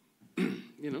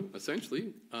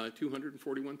 Essentially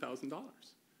 $241,000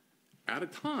 at a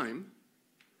time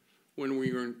when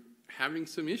we were having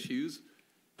some issues,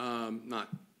 not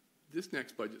this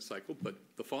next budget cycle, but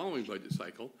the following budget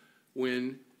cycle,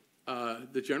 when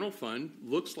the general fund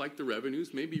looks like the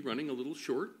revenues may be running a little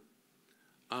short,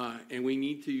 and we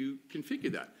need to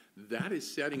configure that. That is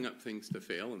setting up things to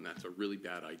fail, and that's a really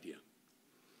bad idea.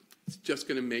 It's just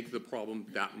going to make the problem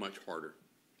that much harder.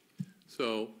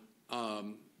 So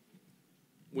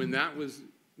when that was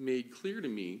made clear to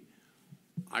me,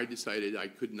 I decided I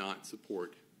could not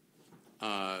support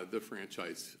the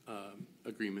franchise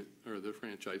agreement or the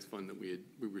franchise fund that we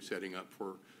were setting up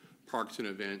for parks and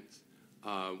events.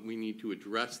 We need to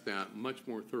address that much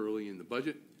more thoroughly in the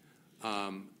budget.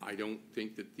 I don't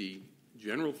think that the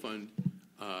general fund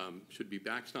should be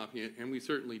backstopping it, and we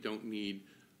certainly don't need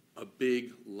a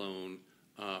big loan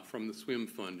from the swim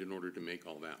fund in order to make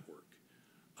all that work.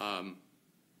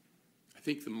 I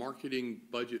think the marketing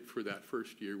budget for that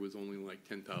first year was only like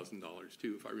 $10,000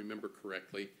 too, if I remember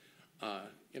correctly.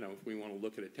 If we want to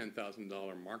look at a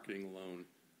 $10,000 marketing loan,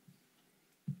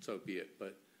 so be it.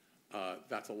 But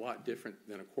that's a lot different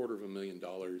than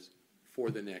 $250,000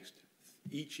 for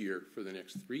each year for the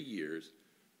next 3 years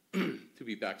to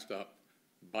be backstopped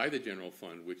by the general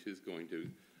fund, which is going to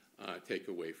take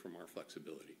away from our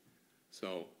flexibility.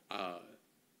 So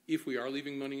if we are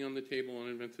leaving money on the table on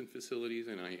events and facilities,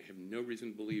 and I have no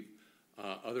reason to believe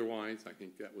otherwise, I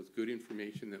think that was good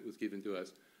information that was given to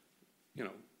us.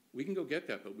 We can go get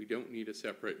that, but we don't need a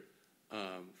separate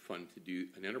fund to do,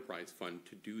 an enterprise fund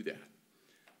to do that.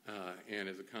 And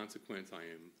as a consequence,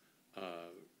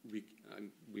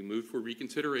 we moved for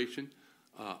reconsideration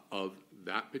of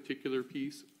that particular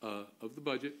piece of the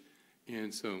budget.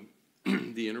 And so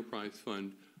the enterprise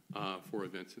fund for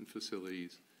events and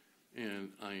facilities,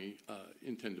 and I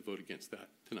intend to vote against that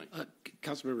tonight.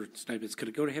 Councilmember Steinmetz, could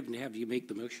I go ahead and have you make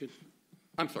the motion?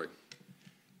 I'm sorry.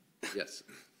 Yes.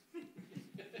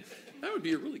 That would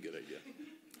be a really good idea.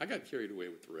 I got carried away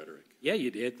with the rhetoric. Yeah,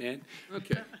 you did, man.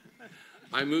 Okay.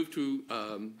 I move to,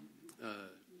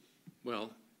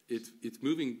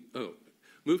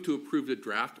 move to approve the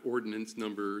draft ordinance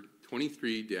number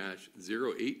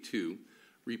 23-082,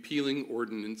 repealing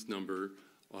ordinance number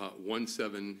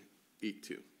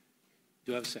 1782.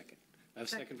 Do I have a second? I have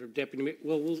a second from Deputy Mayor.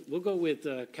 Well, we'll go with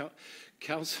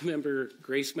Councilmember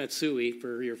Grace MATSUI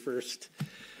for your first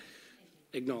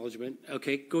acknowledgement.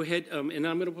 Okay, go ahead. And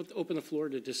I'm going to open the floor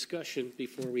to discussion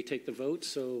before we take the vote.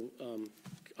 So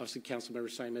obviously Councilmember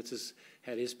Steinmetz has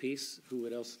had his piece. Who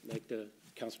would else like to?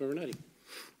 Councilmember Nutty.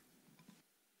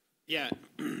 Yeah,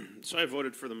 so I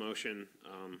voted for the motion,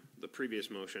 the previous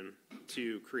motion,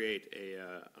 to create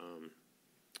an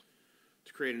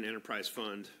enterprise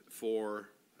fund for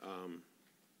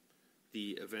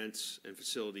the events and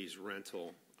facilities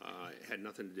rental. It had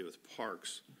nothing to do with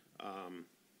parks,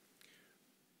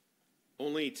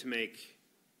 only to make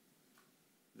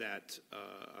that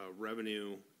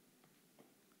revenue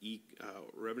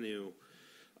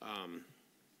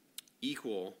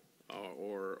equal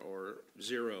or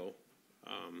zero,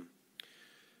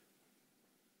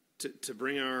 to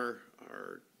bring our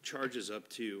charges up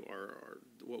to our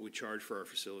what we charge for our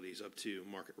facilities up to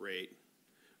market rate,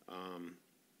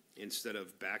 instead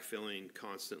of backfilling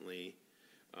constantly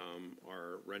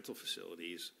our rental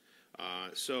facilities.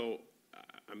 So,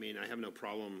 I mean, I have no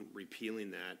problem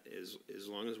repealing that as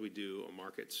long as we do a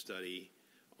market study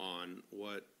on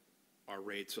what our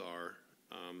rates are,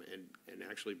 and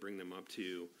actually bring them up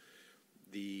to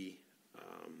the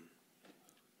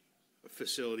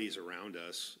facilities around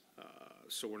us,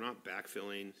 so we're not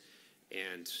backfilling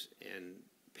and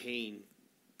paying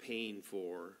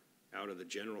for out of the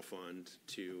general fund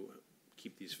to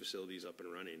keep these facilities up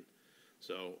and running.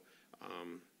 So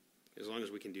as long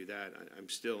as we can do that, I'm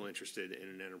still interested in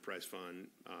an enterprise fund,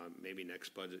 maybe next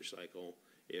budget cycle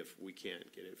if we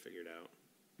can't get it figured out.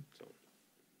 So.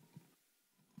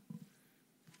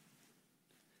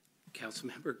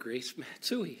 Councilmember Grace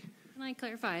MATSUI. Can I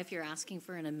clarify if you're asking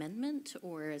for an amendment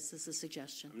or is this a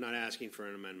suggestion? I'm not asking for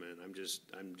an amendment. I'm just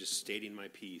stating my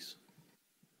piece.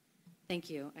 Thank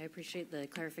you. I appreciate the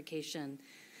clarification.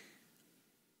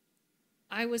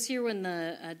 I was here when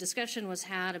the discussion was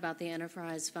had about the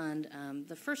enterprise fund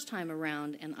the first time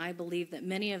around, and I believe that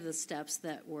many of the steps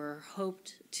that were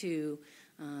hoped to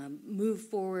move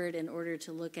forward in order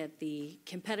to look at the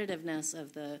competitiveness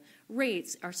of the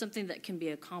rates are something that can be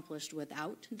accomplished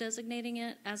without designating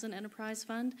it as an enterprise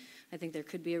fund. I think there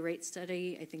could be a rate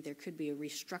study. I think there could be a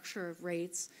restructure of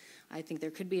rates. I think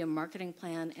there could be a marketing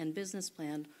plan and business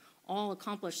plan, all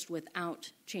accomplished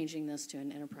without changing this to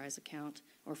an enterprise account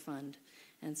or fund.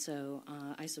 And so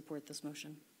I support this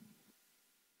motion.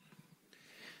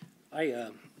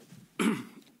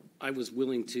 I was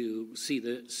willing to see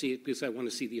it because I want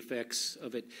to see the effects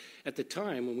of it. At the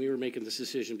time, when we were making this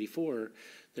decision before,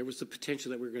 there was the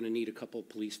potential that we were going to need a couple of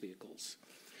police vehicles.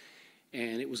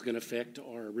 And it was going to affect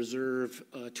our reserve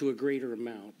to a greater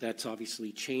amount. That's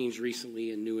obviously changed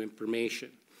recently in new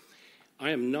information.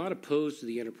 I am not opposed to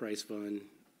the enterprise fund,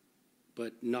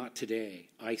 but not today.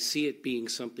 I see it being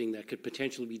something that could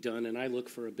potentially be done, and I look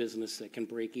for a business that can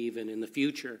break even in the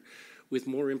future. With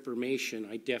more information,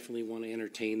 I definitely want to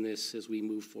entertain this as we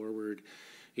move forward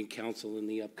in council in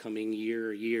the upcoming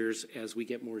years as we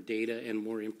get more data and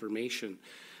more information.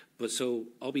 But so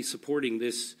I'll be supporting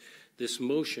this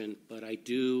motion, but I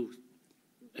do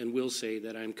and will say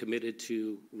that I'm committed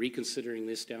to reconsidering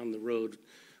this down the road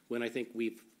when I think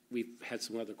we've had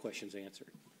some other questions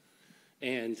answered.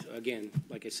 And again,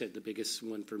 like I said, the biggest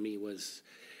one for me was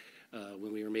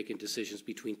when we were making decisions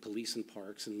between police and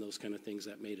parks and those kind of things,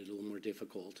 that made it a little more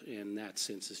difficult, and that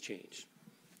since has changed.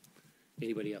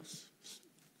 Anybody else?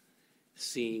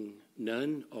 Seeing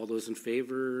none, all those in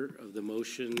favor of the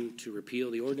motion to repeal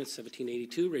the ordinance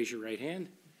 1782, raise your right hand,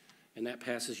 and that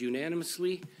passes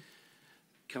unanimously.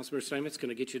 Councilmember Steinmetz, can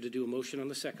I get you to do a motion on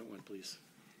the second one, please?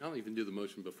 I'll even do the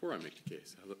motion before I make the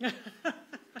case.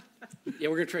 Yeah,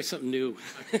 we're going to try something new.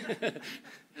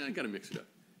 I got to mix it up.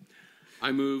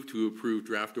 I move to approve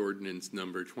draft ordinance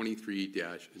number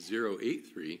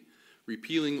 23-083,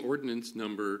 repealing ordinance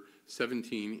number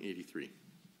 1783.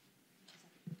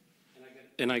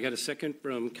 And I got a second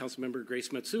from Councilmember Grace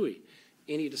MATSUI.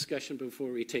 Any discussion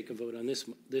before we take a vote on this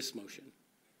motion?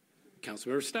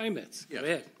 Councilmember Steinmetz, go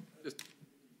ahead.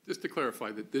 Just to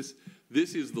clarify that this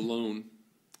is the loan,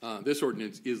 this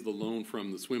ordinance is the loan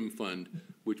from the swim fund,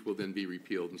 which will then be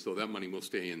repealed, and so that money will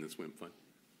stay in the swim fund.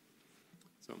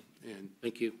 So, and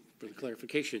thank you for the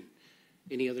clarification.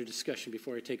 Any other discussion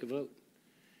before I take a vote?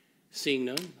 Seeing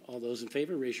none, all those in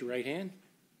favor, raise your right hand.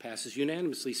 Passes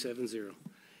unanimously, 7-0.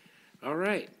 All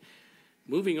right,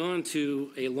 moving on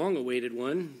to a long-awaited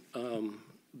one,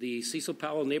 the Cecil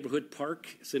Powell Neighborhood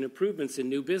Parks and Improvements in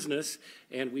new business,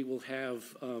 and we will have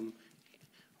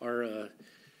our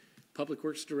Public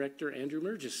Works Director, Andrew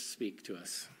Murgis, speak to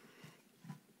us.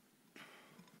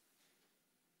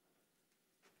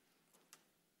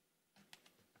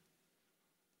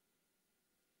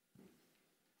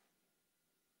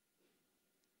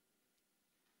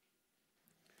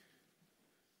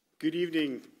 Good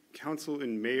evening, Council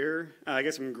and Mayor. I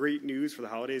got some great news for the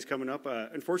holidays coming up.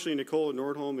 Unfortunately, Nicole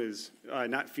Nordholm is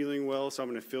not feeling well, so I'm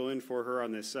going to fill in for her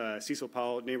on this Cecil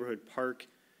Powell Neighborhood Park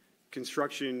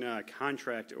Construction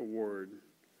Contract Award.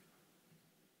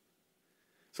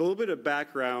 So a little bit of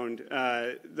background.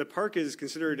 The park is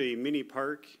considered a mini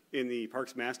park in the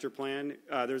Parks Master Plan.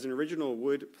 There's an original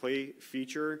wood play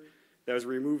feature that was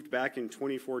removed back in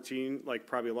 2014, like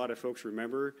probably a lot of folks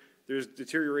remember. There's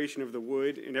deterioration of the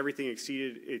wood, and everything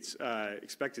exceeded its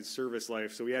expected service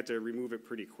life, so we had to remove it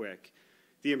pretty quick.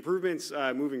 The improvements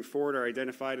moving forward are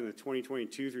identified in the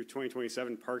 2022 through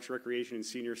 2027 Parks, Recreation, and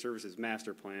Senior Services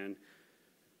Master Plan.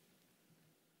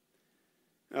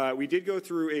 We did go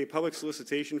through a public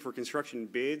solicitation for construction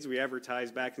bids. We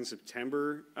advertised back in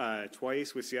September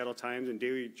twice with Seattle Times and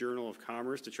Daily Journal of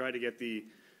Commerce to try to get the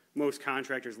most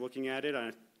contractors looking at it.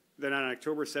 Then on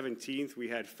October 17th, we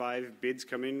had 5 bids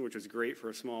come in, which was great for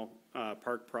a small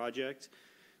park project.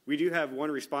 We do have one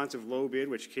responsive low bid,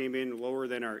 which came in lower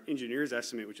than our engineer's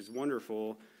estimate, which is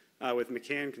wonderful, with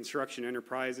McCann Construction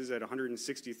Enterprises at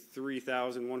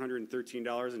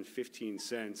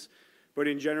 $163,113.15. But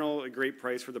in general, a great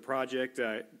price for the project,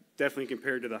 definitely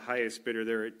compared to the highest bidder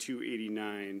there at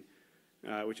 $289,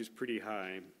 which is pretty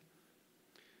high.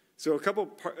 So a couple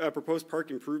proposed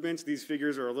park improvements. These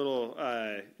figures are a little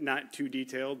not too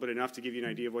detailed, but enough to give you an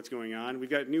idea of what's going on. We've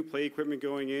got new play equipment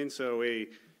going in, so a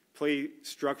play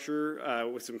structure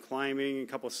with some climbing, a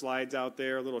couple of slides out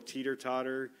there, a little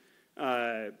teeter-totter.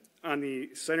 On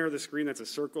the center of the screen, that's a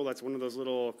circle. That's one of those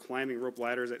little climbing rope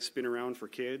ladders that spin around for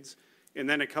kids. And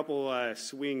then a couple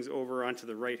swings over onto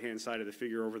the right-hand side of the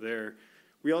figure over there.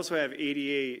 We also have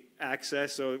ADA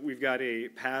access, so we've got a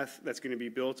path that's going to be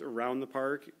built around the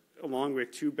park, along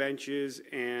with 2 benches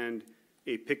and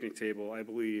a picnic table, I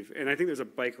believe. And I think there's a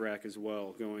bike rack as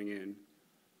well going in.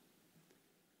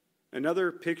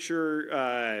 Another picture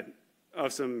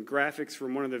of some graphics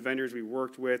from one of the vendors we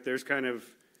worked with. There's kind of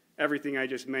everything I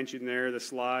just mentioned there, the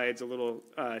slides, a little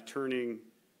turning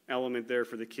element there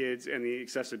for the kids, and the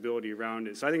accessibility around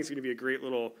it. So I think it's going to be a great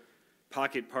little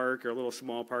pocket park or a little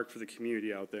small park for the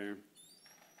community out there.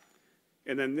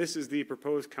 And then this is the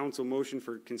proposed council motion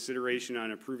for consideration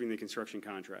on approving the construction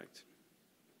contract.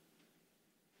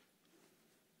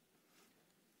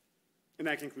 And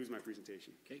that concludes my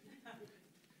presentation. Okay.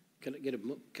 Could I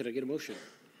get a motion?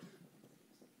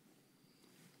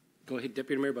 Go ahead,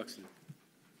 Deputy Mayor Buxton.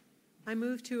 I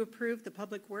move to approve the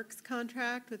Public Works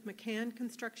contract with McCann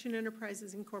Construction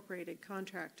Enterprises Incorporated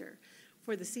contractor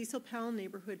for the Cecil Powell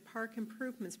Neighborhood Park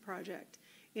Improvements Project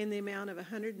in the amount of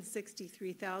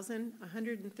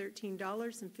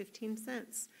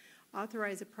 $163,113.15.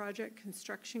 Authorize a project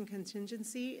construction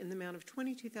contingency in the amount of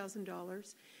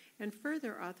 $22,000, and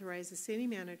further authorize the city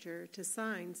manager to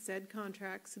sign said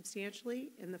contract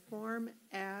substantially in the form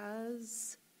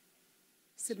as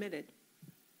submitted.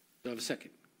 Do I have a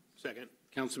second? Second.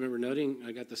 Councilmember Nutting,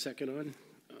 I got the second on.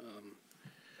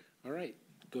 All right,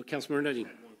 go Councilmember Nutting. I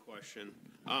had one question.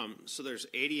 So there's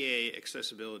ADA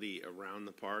accessibility around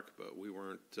the park, but we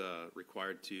weren't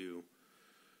required to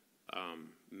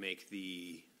make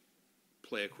the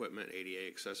play equipment ADA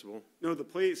accessible? No, the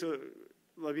play, so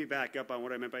let me back up on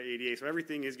what I meant by ADA. So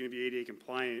everything is going to be ADA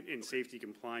compliant and safety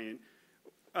compliant.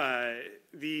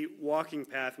 The walking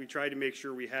path, we tried to make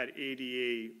sure we had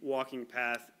ADA walking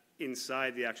path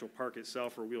inside the actual park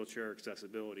itself for wheelchair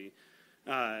accessibility.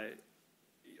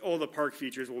 All the park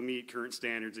features will meet current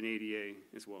standards in ADA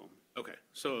as well. Okay,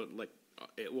 so like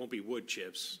it won't be wood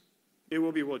chips. It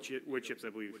will be wood chips, I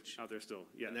believe, out there still.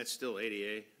 Yeah, and that's still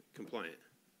ADA compliant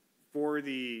for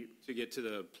the to get to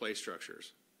the play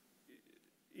structures.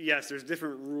 Yes, there's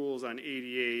different rules on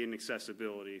ADA and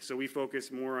accessibility. So we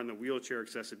focus more on the wheelchair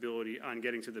accessibility, on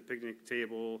getting to the picnic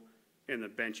table and the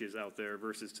benches out there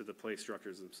versus to the play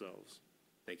structures themselves.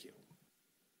 Thank you.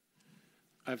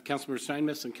 I have Councilmember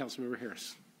Steinmetz and Councilmember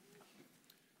Harris.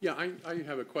 Yeah, I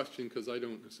have a question because I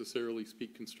don't necessarily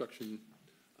speak construction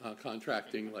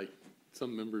contracting like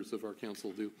some members of our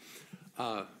council do.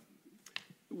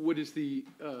 What is the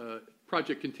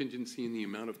project contingency in the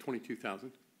amount of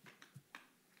 $22,000?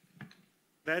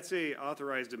 That's a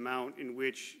authorized amount in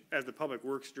which, as the Public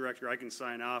Works Director, I can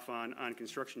sign off on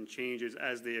construction changes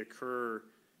as they occur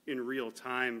in real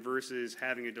time versus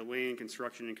having a delay in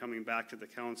construction and coming back to the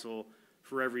council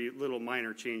for every little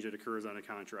minor change that occurs on a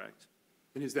contract.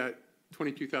 And is that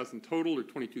 $22,000 total or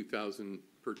 $22,000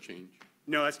 per change?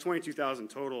 No, that's $22,000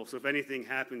 total. So if anything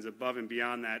happens above and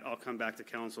beyond that, I'll come back to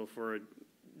council for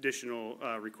additional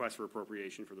request for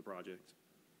appropriation for the project.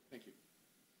 Thank you.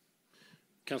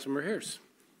 Councilmember Harris.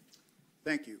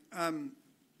 Thank you.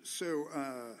 So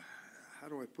how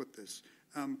do I put this?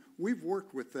 We've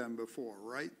worked with them before,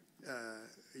 right?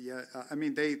 Yeah, I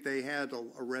mean, they had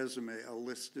a resume, a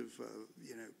list of,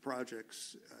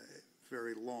 projects,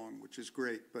 very long, which is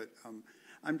great. But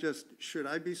I'm just, should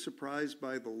I be surprised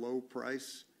by the low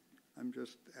price? I'm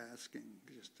just asking,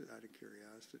 just out of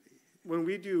curiosity. When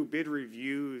we do bid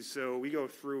reviews, so we go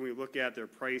through and we look at their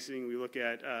pricing, we look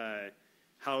at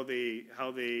how they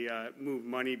move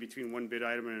money between one bid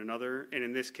item and another, and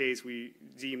in this case, we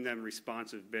deem them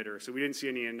responsive bidder. So we didn't see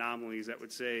any anomalies that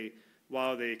would say,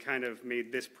 wow, they kind of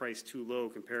made this price too low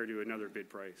compared to another bid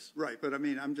price. Right, but I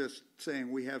mean, I'm just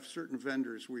saying we have certain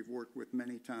vendors we've worked with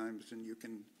many times, and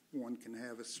one can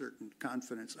have a certain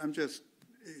confidence. I'm just,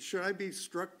 should I be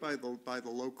struck by the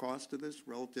low cost of this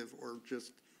relative, or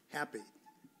just happy?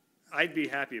 I'd be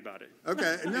happy about it.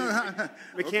 Okay. No.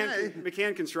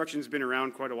 McCann Construction's been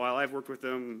around quite a while. I've worked with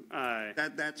them,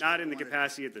 that's not in the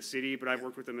capacity at the city, but I've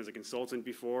worked with them as a consultant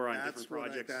before on different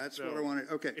projects. That's what I wanted.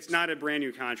 Okay. It's not a brand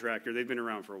new contractor. They've been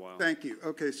around for a while. Thank you.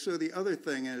 Okay. So the other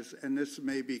thing is, and this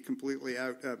may be completely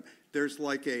out, there's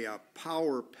like a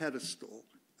power pedestal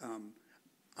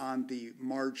on the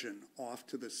margin off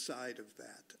to the side of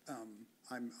that.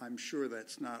 I'm sure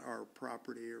that's not our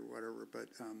property or whatever, but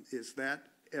is that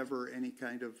ever any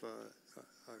kind of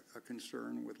a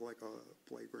concern with like a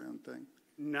playground thing?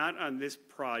 Not on this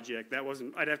project. That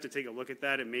wasn't, I'd have to take a look at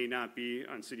that. It may not be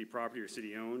on city property or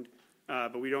city owned,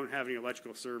 but we don't have any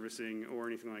electrical servicing or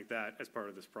anything like that as part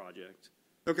of this project.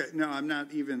 Okay, no, I'm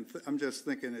not even, I'm just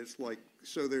thinking it's like,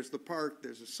 so there's the park,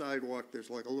 there's a sidewalk, there's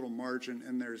like a little margin,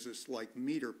 and there's this like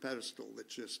meter pedestal that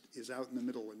just is out in the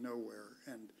middle of nowhere.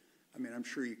 And I mean, I'm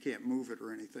sure you can't move it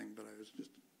or anything, but I was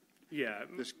just. Yeah,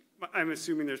 I'm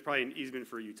assuming there's probably an easement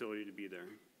for a utility to be there.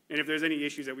 And if there's any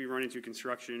issues that we run into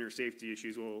construction or safety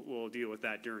issues, we'll deal with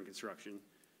that during construction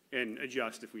and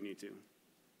adjust if we need to.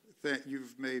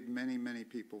 You've made many, many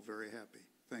people very happy.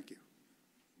 Thank you.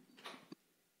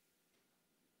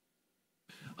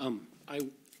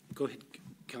 Go ahead,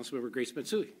 Councilmember Grace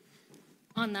MATSUI.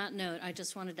 On that note, I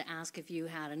just wanted to ask if you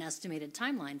had an estimated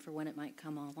timeline for when it might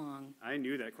come along. I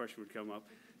knew that question would come up.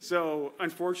 So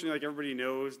unfortunately, like everybody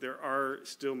knows, there are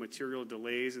still material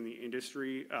delays in the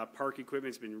industry. Park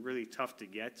equipment's been really tough to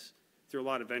get through a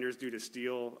lot of vendors due to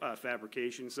steel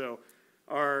fabrication. So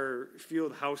our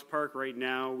field house park right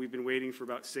now, we've been waiting for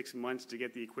about 6 months to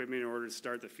get the equipment in order to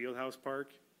start the field house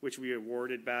park, which we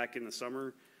awarded back in the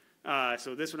summer.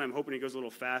 So this one, I'm hoping it goes a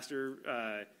little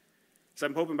faster. So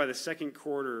I'm hoping by the second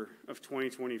quarter of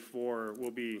 2024, we'll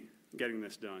be getting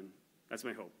this done. That's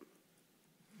my hope.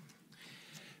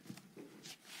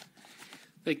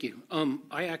 Thank you.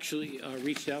 I actually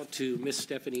reached out to Miss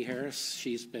Stephanie Harris.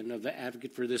 She's been an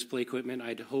advocate for this play equipment.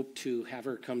 I'd hoped to have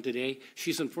her come today.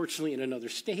 She's unfortunately in another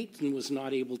state and was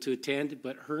not able to attend,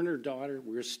 but her and her daughter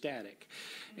were ecstatic.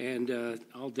 And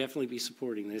I'll definitely be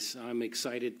supporting this. I'm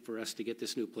excited for us to get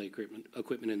this new play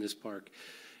equipment in this park.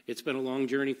 It's been a long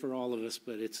journey for all of us,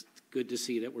 but it's good to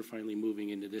see that we're finally moving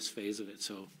into this phase of it.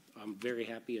 So I'm very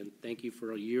happy, and thank you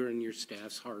for you and your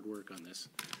staff's hard work on this.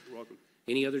 You're welcome.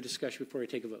 Any other discussion before I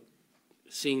take a vote?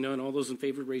 Seeing none, all those in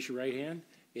favor, raise your right hand.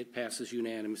 It passes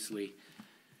unanimously.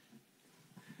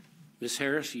 Ms.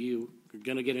 Harris, you are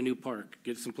going to get a new park,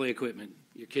 get some play equipment.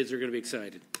 Your kids are going to be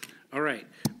excited. All right,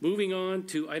 moving on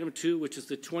to item 2, which is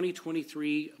the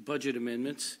 2023 budget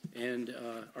amendments. And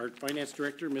our finance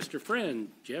director, Mr. Friend,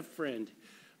 Jeff Friend,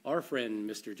 our friend,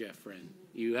 Mr. Jeff Friend.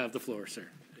 You have the floor, sir.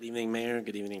 Good evening, Mayor.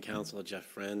 Good evening, Council. Jeff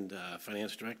Friend,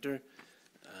 finance director.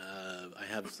 I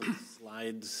have some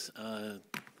slides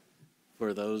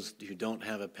for those who don't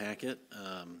have a packet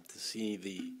to see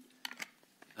the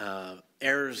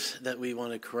errors that we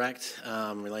want to correct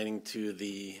relating to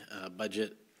the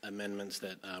budget amendments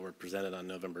that were presented on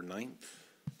November 9th.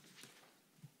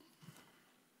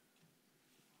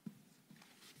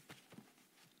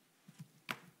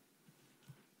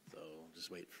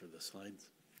 just wait for the slides.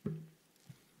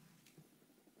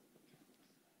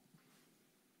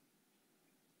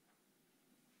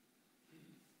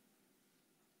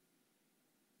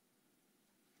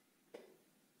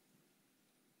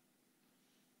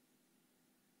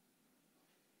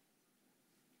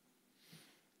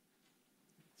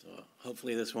 So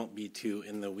hopefully this won't be too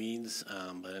in the weeds,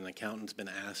 but an accountant's been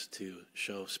asked to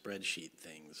show spreadsheet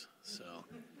things, so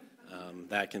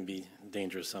that can be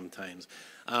dangerous sometimes.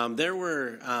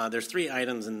 There's 3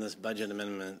 items in this budget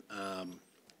amendment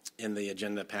in the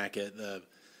agenda packet. The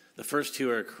first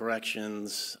 2 are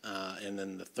corrections, and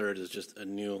then the third is just a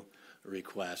new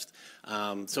request.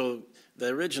 So the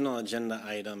original agenda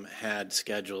item had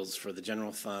schedules for the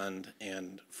general fund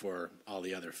and for all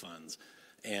the other funds,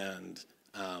 and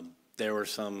there were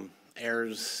some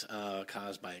errors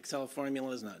caused by Excel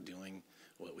formulas not doing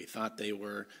what we thought they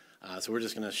were. So we're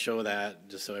just going to show that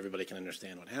just so everybody can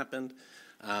understand what happened.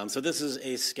 So this is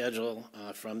a schedule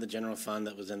from the general fund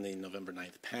that was in the November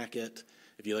 9th packet.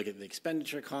 If you look at the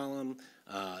expenditure column,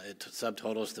 it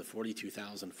subtotals to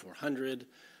 $42,400.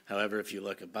 However, if you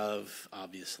look above,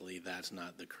 obviously that's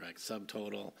not the correct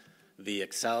subtotal. The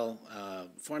Excel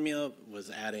formula was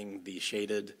adding the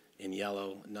shaded in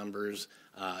yellow numbers.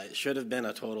 It should have been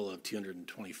a total of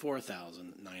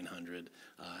 $224,900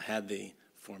 had the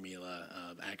formula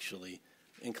actually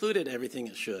included everything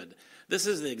it should. This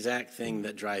is the exact thing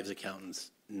that drives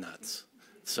accountants nuts.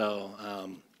 So,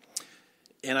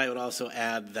 and I would also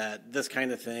add that this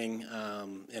kind of thing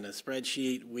in a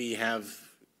spreadsheet, we have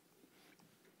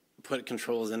put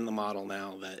controls in the model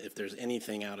now that if there's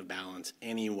anything out of balance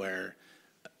anywhere,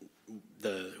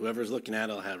 whoever's looking at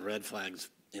it will have red flags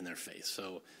in their face.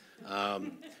 So I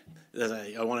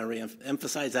want to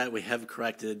re-emphasize that we have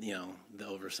corrected, the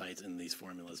oversights in these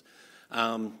formulas.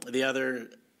 The other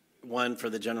one for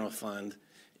the general fund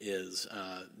is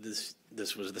this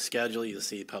was the schedule. You'll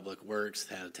see Public Works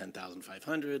had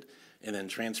 $10,500, and then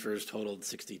transfers totaled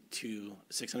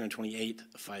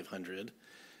 $628,500.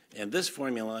 And this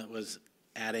formula was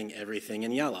adding everything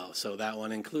in yellow. So that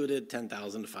one included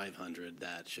 $10,500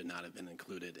 that should not have been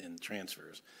included in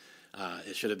transfers.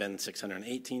 It should have been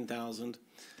 $618,000.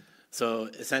 So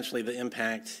essentially the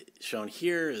impact shown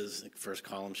here is the first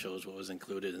column shows what was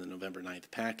included in the November 9th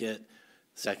packet.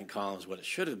 Second column is what it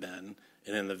should have been,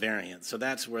 and then the variance. So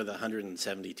that's where the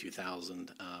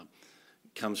 $172,000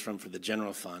 comes from for the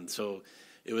general fund. So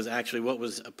it was actually what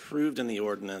was approved in the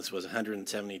ordinance was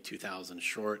 $172,000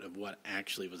 short of what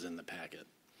actually was in the packet.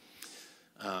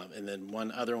 And then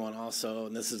one other one also,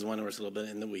 and this is one where it's a little bit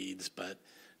in the weeds, but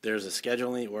there's a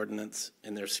schedule in the ordinance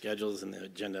and there's schedules in the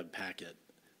agenda packet.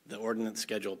 The ordinance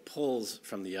schedule pulls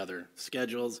from the other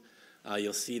schedules.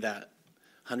 You'll see that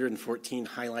 114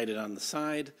 highlighted on the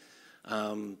side.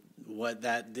 What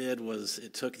that did was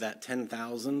it took that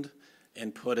 10,000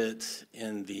 and put it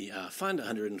in the Fund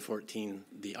 114,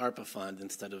 the ARPA fund,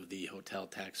 instead of the Hotel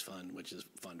Tax Fund, which is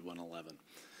Fund 111.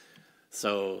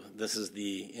 So this is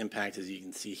the impact, as you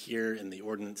can see here in the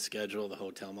ordinance schedule. The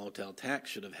hotel motel tax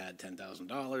should have had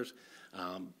 $10,000.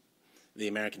 The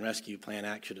American Rescue Plan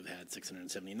Act should have had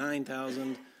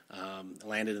 $679,000.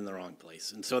 Landed in the wrong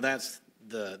place, and so that's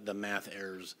the math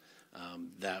errors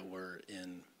that were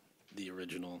in the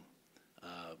original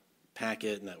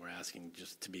packet, and that we're asking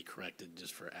just to be corrected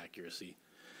just for accuracy.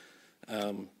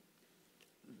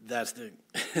 That's the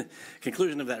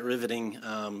conclusion of that riveting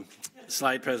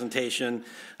slide presentation.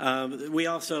 We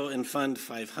also, in Fund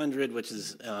 500, which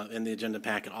is in the agenda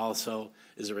packet also,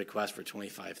 is a request for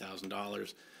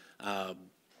 $25,000.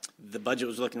 The budget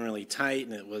was looking really tight,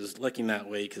 and it was looking that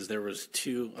way because there was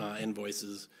 2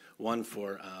 invoices, one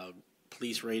for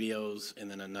police radios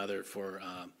and then another for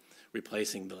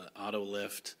replacing the auto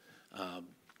lift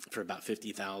for about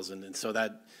 $50,000. And so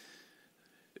that,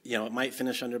 it might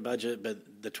finish under budget,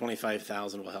 but the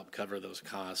 $25,000 will help cover those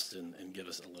costs and give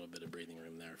us a little bit of breathing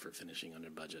room there for finishing under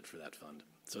budget for that fund.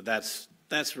 So that's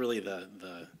really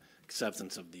the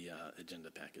substance of the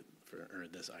agenda packet for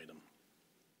this item.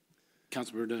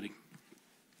 Councilmember Dunning.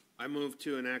 I move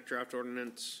to enact draft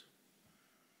ordinance.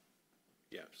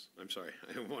 Yes, I'm sorry.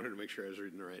 I wanted to make sure I was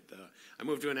reading the right. I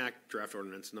move to enact draft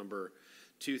ordinance number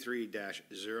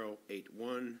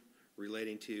 23-081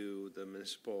 relating to the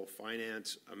municipal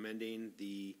finance, amending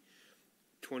the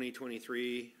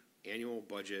 2023 annual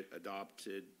budget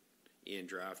adopted in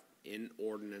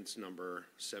ordinance number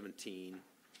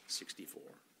 1764.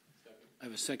 I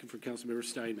have a second for Councilmember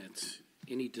Steinmetz.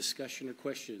 Any discussion or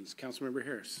questions? Councilmember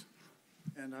Harris.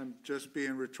 And I'm just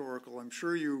being rhetorical. I'm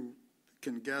sure you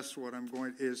can guess what I'm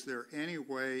going. Is there any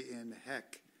way in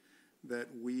heck that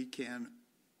we can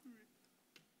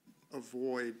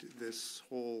avoid this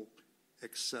whole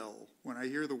excel. When I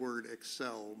hear the word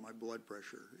excel, my blood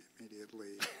pressure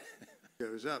immediately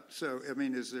goes up. So, I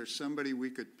mean, is there somebody we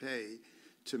could pay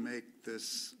to make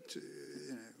this, to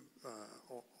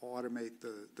automate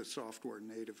the software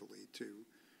natively to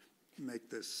make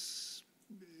this?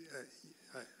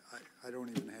 I don't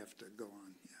even have to go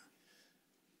on.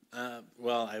 Yeah.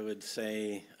 Well, I would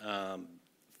say.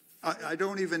 I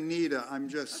don't even need a. I'm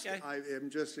just. Okay. I am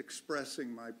just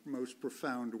expressing my most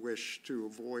profound wish to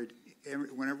avoid.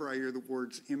 Whenever I hear the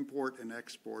words import and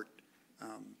export,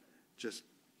 just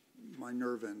my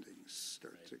nerve endings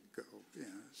start to go. Yeah.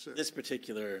 So this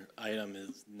particular item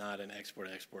is not an export.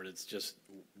 It's just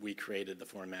we created the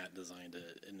format, designed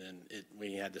it, and then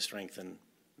we had to strengthen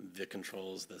the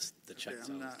controls, the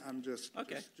checks. Okay, I'm just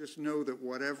okay. Just know that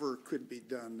whatever could be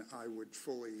done, I would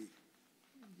fully.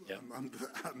 Yep.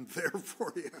 I'm there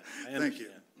for you. Thank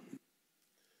you.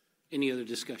 Any other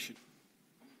discussion?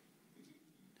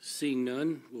 Seeing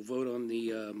none, we'll vote on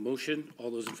the motion. All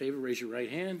those in favor, raise your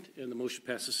right hand, and the motion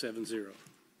passes 7-0.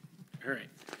 All right.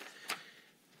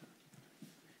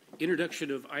 Introduction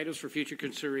of items for future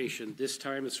consideration. This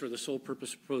time is for the sole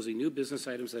purpose of proposing new business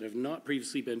items that have not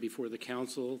previously been before the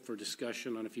council for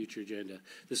discussion on a future agenda.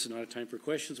 This is not a time for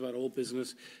questions about old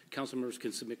business. Council members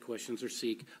can submit questions or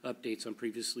seek updates on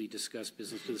previously discussed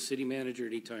business to the city manager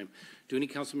at any time. Do any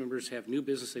council members have new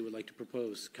business they would like to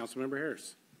propose? Councilmember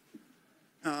Harris.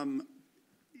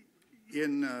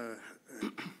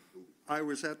 I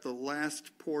was at the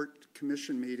last Port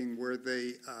Commission meeting where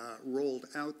they rolled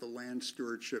out the land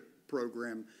stewardship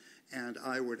program, and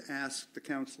I would ask the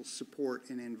council's support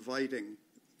in inviting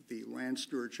the land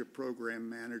stewardship program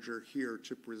manager here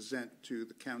to present to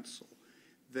the council.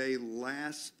 The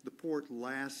Port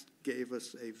last gave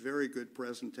us a very good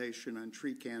presentation on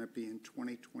tree canopy in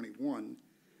 2021,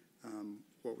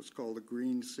 what was called a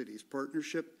Green Cities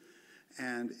Partnership,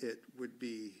 and it would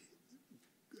be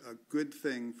a good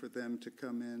thing for them to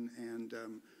come in and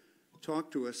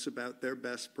talk to us about their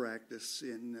best practice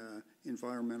in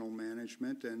environmental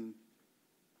management, and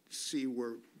see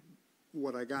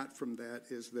what I got from that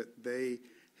is that they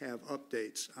have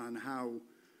updates on how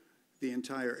the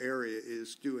entire area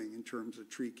is doing in terms of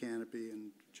tree canopy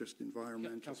and just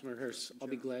environmental. Yeah, Councilmember Harris, I'll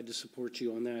be glad to support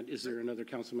you on that. Is there another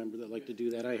council member that'd like to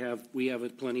do that? We have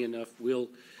it plenty enough. We'll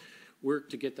work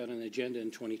to get that on the agenda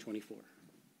in 2024.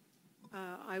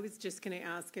 I was just going to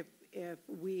ask if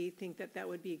we think that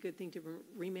would be a good thing to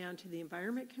remand to the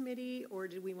Environment Committee, or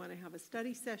do we want to have a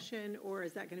study session, or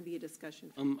is that going to be a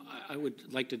discussion? I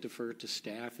would like to defer to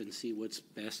staff and see what's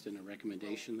best in a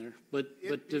recommendation there. But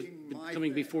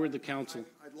coming before the council.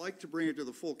 I'd like to bring it to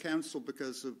the full council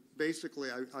because basically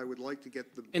I would like to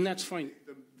get the... And that's fine.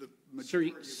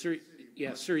 Sir,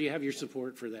 you have your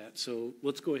support for that. So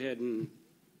let's go ahead and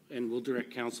we'll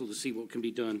direct council to see what can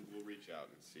be done. We'll reach out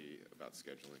and see about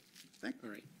scheduling. All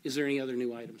right. Is there any other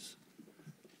new items?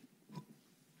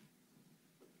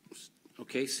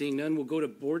 Okay, seeing none, we'll go to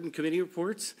board and committee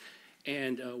reports.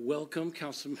 And welcome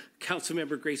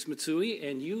Councilmember Grace MATSUI,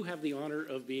 and you have the honor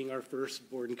of being our first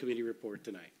board and committee report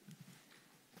tonight.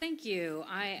 Thank you.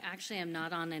 I actually am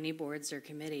not on any boards or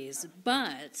committees,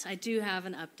 but I do have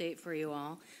an update for you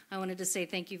all. I wanted to say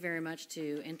thank you very much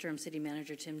to Interim City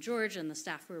Manager Tim George and the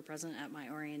staff who were present at my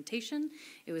orientation.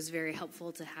 It was very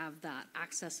helpful to have that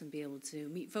access and be able to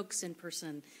meet folks in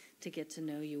person to get to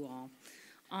know you all.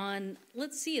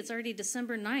 It's already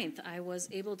December 9th, I was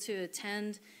able to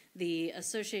attend the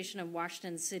Association of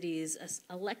Washington City's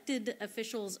Elected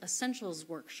Officials Essentials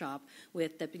Workshop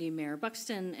with Deputy Mayor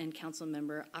Buxton and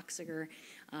Councilmember Oxiger.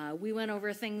 We went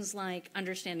over things like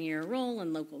understanding your role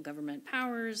in local government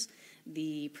powers,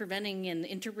 the preventing and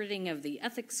interpreting of the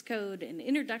ethics code, and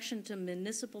introduction to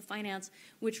municipal finance,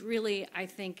 which really, I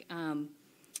think,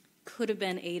 could have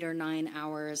been 8 or 9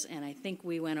 hours, and I think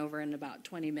we went over in about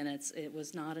 20 minutes. It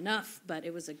was not enough, but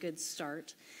it was a good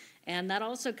start. And that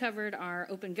also covered our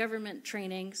open government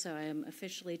training, so I am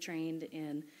officially trained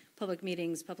in public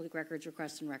meetings, public records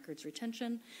requests, and records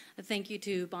retention. A thank you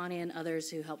to Bonnie and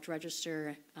others who helped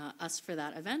register us for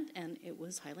that event, and it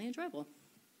was highly enjoyable.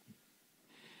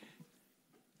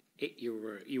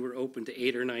 You were open to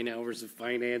 8 or 9 hours of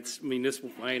finance, municipal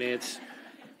finance.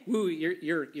 Woo,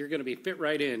 you're going to be fit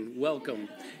right in. Welcome.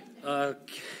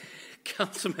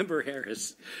 Councilmember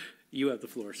Harris, you have the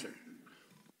floor, sir.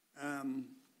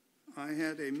 I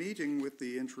had a meeting with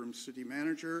the interim city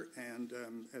manager, and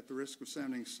at the risk of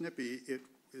sounding snippy, it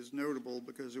is notable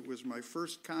because it was my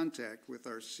first contact with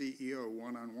our CEO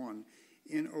one-on-one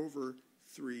in over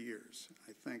 3 years.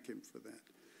 I thank him for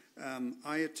that.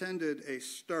 I attended a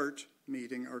START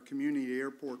meeting, our Community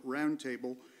Airport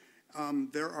Roundtable,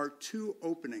 There are 2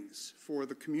 openings for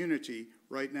the community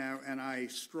right now, and I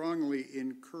strongly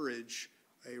encourage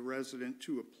a resident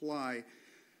to apply.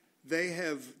 They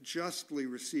have justly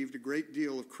received a great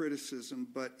deal of criticism,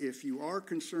 but if you are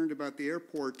concerned about the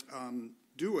airport,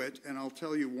 do it, and I'll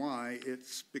tell you why.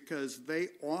 It's because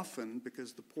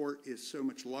because the port is so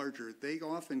much larger, they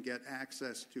often get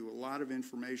access to a lot of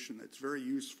information that's very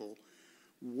useful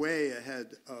way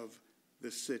ahead of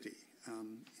the city,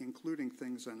 including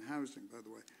things on housing, by the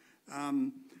way.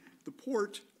 The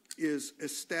port is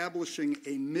establishing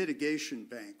a mitigation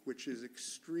bank, which is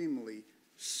extremely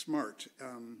smart,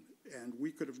 and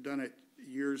we could have done it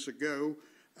years ago.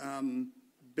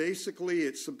 Basically,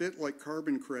 it's a bit like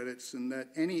carbon credits in that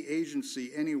any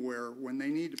agency anywhere, when they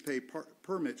need to pay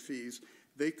permit fees,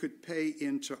 they could pay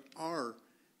into our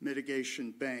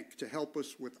mitigation bank to help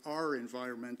us with our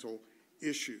environmental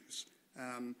issues.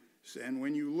 And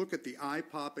when you look at the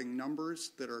eye-popping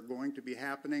numbers that are going to be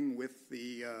happening with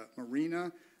the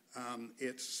marina,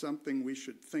 it's something we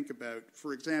should think about.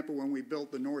 For example, when we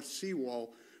built the North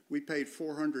Seawall, we paid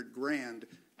 $400,000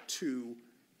 to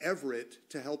Everett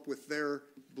to help with their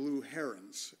blue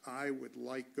herons. I would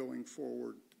like going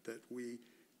forward that we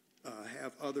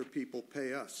have other people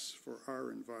pay us for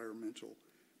our environmental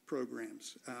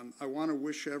programs. I want to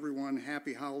wish everyone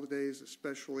happy holidays,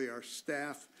 especially our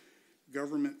staff.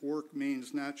 Government work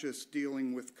means not just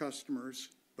dealing with customers,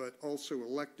 but also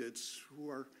electeds who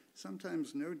are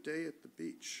sometimes no day at the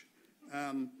beach.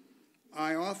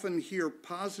 I often hear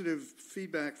positive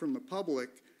feedback from the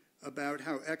public about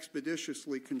how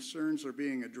expeditiously concerns are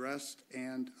being addressed,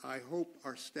 and I hope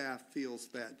our staff feels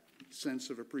that sense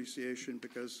of appreciation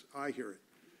because I hear it.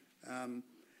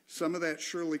 Some of that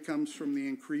surely comes from the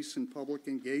increase in public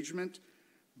engagement,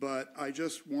 but I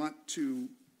just want to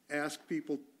ask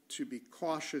people to be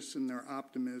cautious in their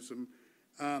optimism.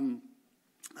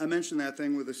 I mentioned that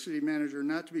thing with the city manager,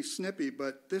 not to be snippy,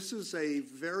 but this is a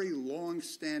very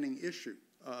long-standing issue,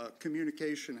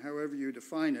 communication, however you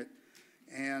define it.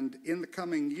 And in the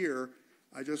coming year,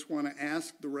 I just want to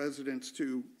ask the residents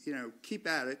to, keep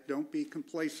at it. Don't be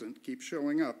complacent. Keep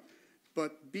showing up.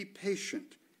 But be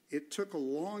patient. It took a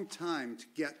long time to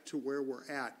get to where we're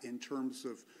at in terms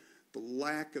of the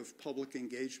lack of public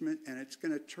engagement, and it's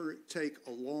going to take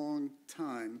a long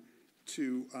time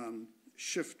to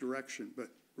shift direction. But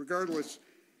regardless,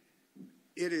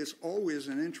 it is always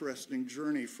an interesting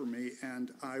journey for me,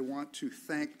 and I want to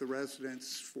thank the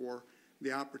residents for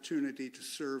the opportunity to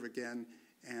serve again,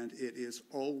 and it is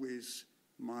always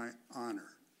my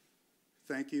honor.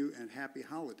 Thank you, and happy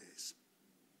holidays.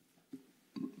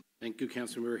 Thank you,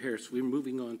 Councilmember Harris. We're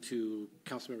moving on to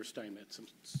Councilmember Steinmetz. I'm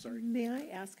sorry. May I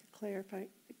ask a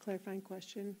clarifying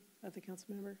question of the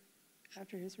Councilmember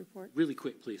after his report? Really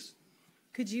quick, please.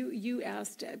 Could you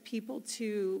asked people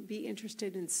to be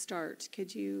interested in START.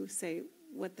 Could you say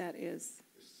what that is?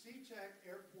 The SeaTac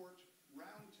Airport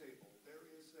Roundtable. There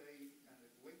is a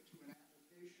link to an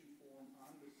application form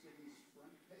on the city's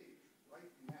front page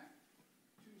right now.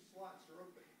 2 slots are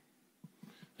open.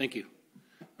 Thank you.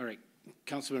 All right.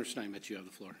 Councilmember Steinmetz, you have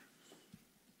the floor.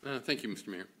 Thank you, Mr.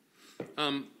 Mayor.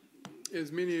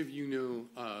 As many of you know,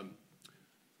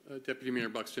 Deputy Mayor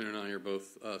Buxton and I are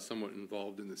both somewhat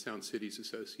involved in the Sound Cities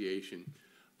Association,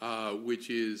 which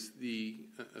is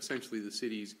essentially the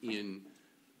cities in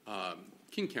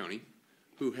King County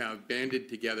who have banded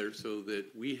together so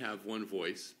that we have one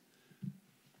voice,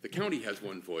 the county has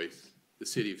one voice, the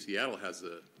city of Seattle has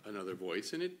another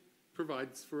voice, and it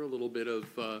provides for a little bit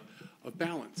of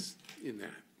balance in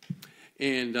that.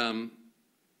 And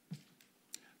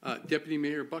Deputy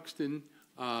Mayor Buxton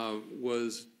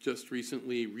was just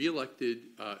recently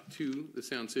reelected to the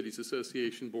Sound Cities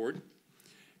Association Board,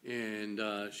 and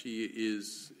she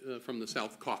is from the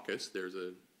South Caucus. There's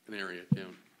an area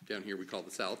down here we call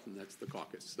the South, and that's the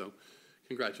caucus. So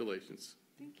congratulations.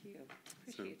 Thank you.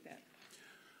 Appreciate that.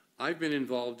 I've been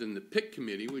involved in the PIC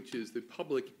committee, which is the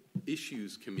Public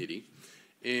Issues Committee,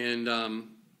 and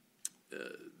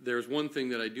there's one thing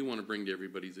that I do want to bring to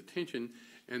everybody's attention,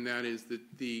 and that is that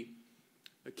the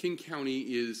King County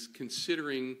is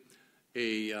considering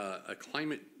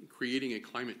creating a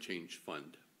climate change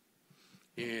fund,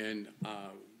 and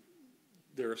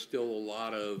there are still a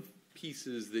lot of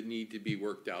pieces that need to be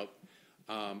worked out,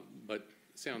 but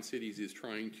Sound Cities is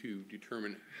trying to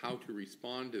determine how to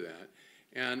respond to that.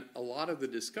 And a lot of the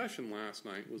discussion last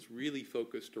night was really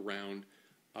focused around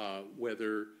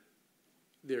whether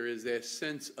there is a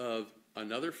sense of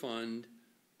another fund,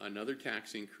 another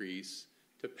tax increase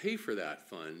to pay for that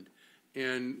fund,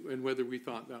 and whether we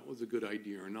thought that was a good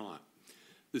idea or not.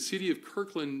 The city of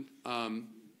Kirkland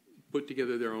put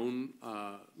together their own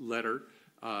letter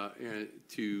and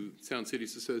to Sound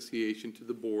Cities Association, to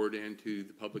the board, and to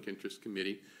the Public Interest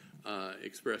Committee,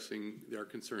 expressing their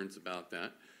concerns about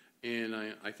that. And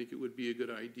I think it would be a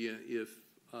good idea if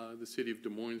the city of Des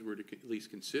Moines were to at least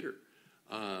consider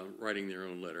writing their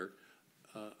own letter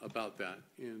about that.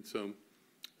 And so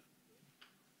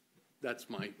that's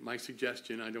my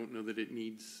suggestion. I don't know that it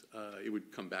needs, it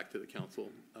would come back to the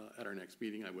council at our next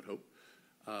meeting, I would hope,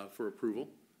 for approval.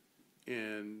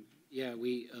 And yeah,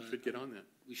 we should get on that.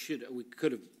 We should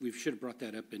have brought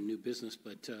that up in new business,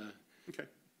 but okay.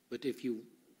 But if you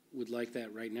would like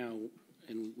that right now,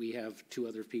 and we have two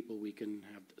other people, we can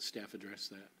have staff address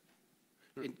that.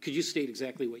 Sure. And could you state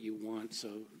exactly what you want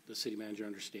so the city manager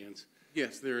understands?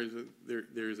 Yes, there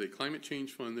is a climate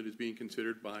change fund that is being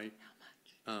considered by.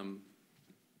 How much?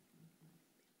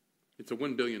 It's a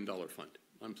 $1 billion fund.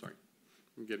 I'm sorry,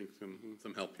 I'm getting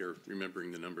some help here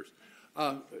remembering the numbers.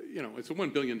 It's a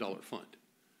 $1 billion fund,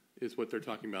 is what they're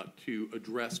talking about to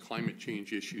address climate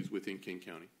change issues within King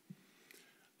County.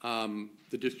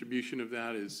 The distribution of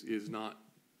that is not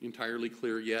entirely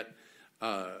clear yet.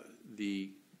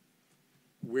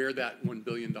 Where that $1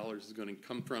 billion is going to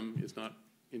come from is not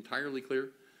entirely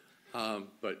clear,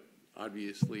 but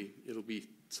obviously it'll be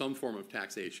some form of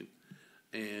taxation.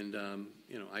 And,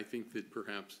 I think that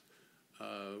perhaps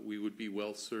we would be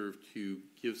well served to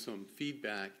give some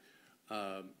feedback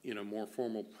in a more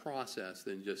formal process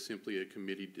than just simply a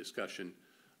committee discussion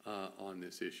on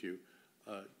this issue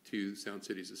to Sound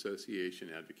Cities Association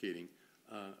advocating,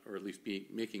 or at least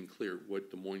making clear what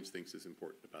Des Moines thinks is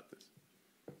important about this.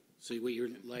 So what you're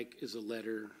like is a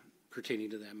letter pertaining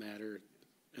to that matter,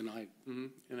 and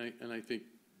and I think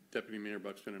Deputy Mayor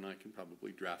Buxton and I can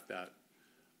probably draft that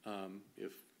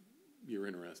if you're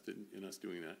interested in us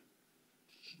doing that.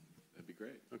 That'd be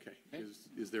great. Okay.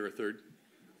 Is there a third?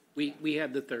 We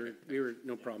had the third. We were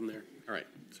no problem there. All right.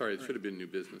 Sorry, it should have been new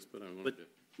business, but I wanted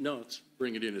to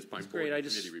bring it in as my board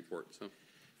committee report. So, if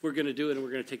we're going to do it and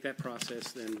we're going to take that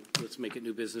process, then let's make it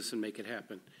new business and make it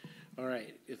happen. All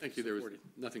right. Thank you. There was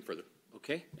nothing further.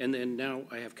 Okay. And then now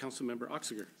I have Councilmember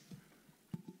Oxiger.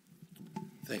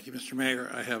 Thank you, Mr. Mayor.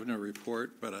 I have no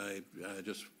report, but I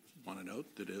just want to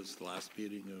note that it is the last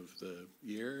meeting of the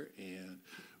year and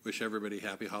wish everybody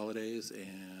happy holidays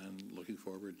and looking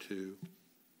forward to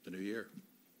the new year.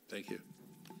 Thank you.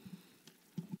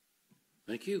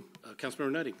 Thank you.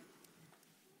 Councilmember Nutting.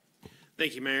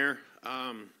 Thank you, Mayor.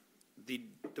 The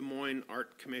Des Moines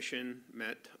Art Commission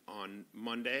met on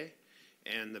Monday,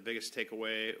 and the biggest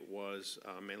takeaway was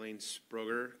Maylene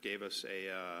Sproger gave us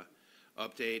a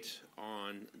update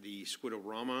on the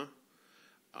Squidorama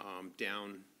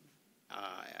down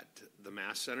at the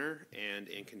Mass Center, and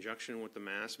in conjunction with the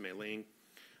Mass, Maylene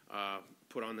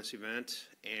put on this event,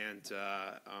 and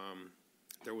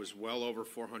there was well over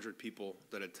 400 people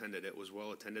that attended. It was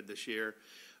well attended this year,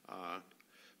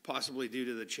 possibly due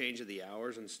to the change of the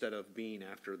hours. Instead of being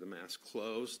after the Mass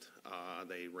closed,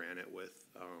 they ran it with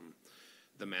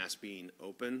the Mass being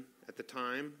open at the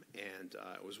time, and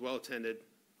it was well attended,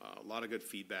 a lot of good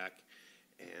feedback,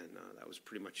 and that was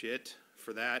pretty much it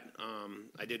for that.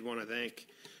 I did want to thank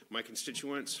my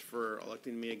constituents for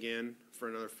electing me again for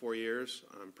another 4 years.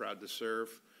 I'm proud to serve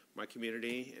my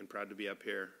community and proud to be up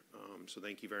here. So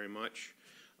thank you very much.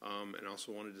 And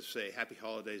also wanted to say happy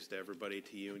holidays to everybody,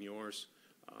 to you and yours.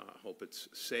 Hope it's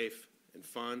safe and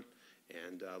fun,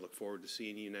 and look forward to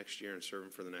seeing you next year and serving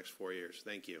for the next 4 years.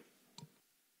 Thank you.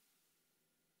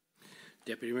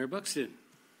 Deputy Mayor Buxton.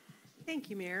 Thank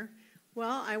you, Mayor.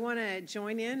 Well, I want to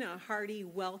join in a hearty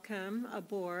welcome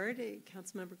aboard,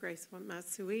 Councilmember Grace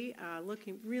MATSUI.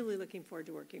 Really looking forward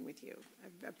to working with you.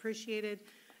 I've appreciated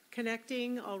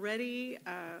connecting already,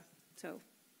 so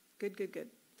good.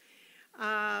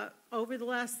 Over the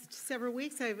last several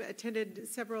weeks, I've attended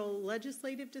several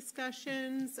legislative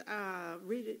discussions,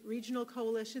 regional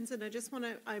coalitions, and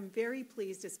I'm very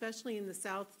pleased, especially in the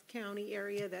South County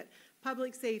area, that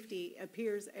public safety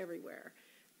appears everywhere.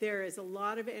 There is a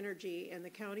lot of energy in the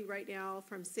county right now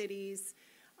from cities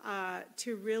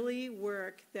to really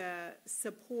work the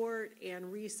support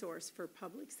and resource for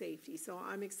public safety. So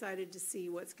I'm excited to see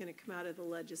what's going to come out of the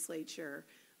legislature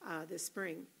this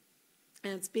spring.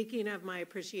 And speaking of my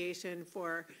appreciation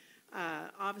for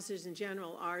officers in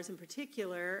general, ours in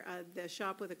particular, the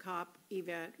Shop with a Cop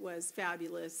event was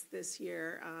fabulous this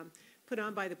year, put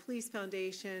on by the Police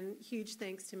Foundation. Huge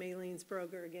thanks to Maylene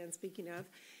Sproger, again, speaking of.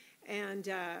 And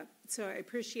so I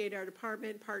appreciate our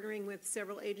department partnering with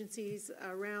several agencies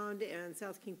around and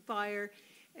South King Fire.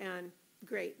 And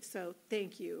great. So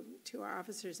thank you to our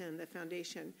officers and the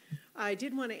foundation. I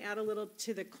did want to add a little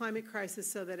to the climate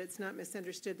crisis so that it's not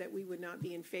misunderstood that we would not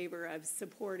be in favor of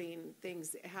supporting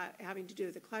things having to do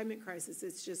with the climate crisis.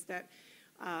 It's just that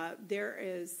there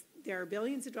are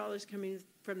billions of dollars coming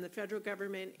from the federal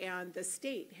government, and the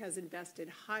state has invested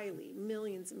highly,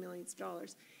 millions and millions of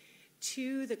dollars,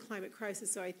 to the climate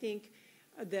crisis. So I think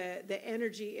the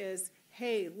energy is,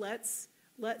 hey, let's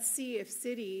see if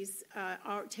cities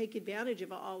take advantage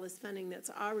of all this funding that's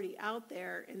already out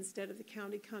there instead of the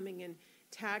county coming and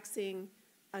taxing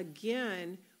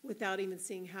again without even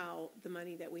seeing how the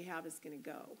money that we have is going to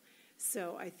go.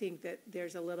 So I think that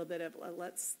there's a little bit of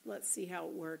let's see how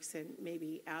it works and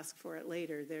maybe ask for it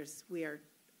later. We are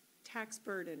tax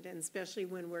burdened, and especially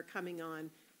when we're coming on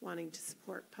wanting to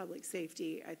support public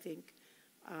safety, I think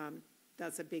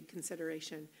that's a big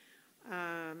consideration.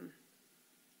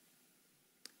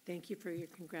 Thank you for your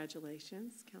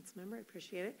congratulations, Councilmember. I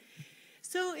appreciate it.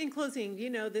 So in closing,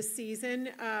 this season,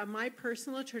 my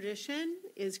personal tradition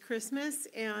is Christmas,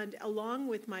 and along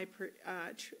with my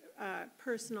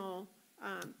personal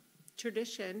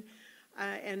tradition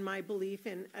and my belief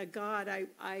in a God,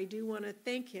 I do want to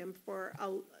thank him for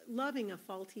loving a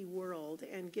faulty world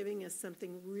and giving us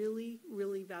something really,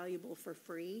 really valuable for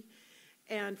free,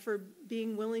 and for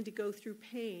being willing to go through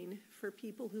pain for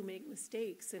people who make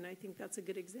mistakes. And I think that's a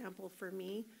good example for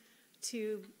me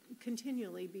to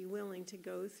continually be willing to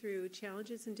go through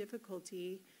challenges and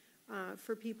difficulty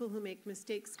for people who make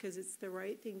mistakes, because it's the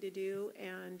right thing to do.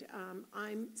 And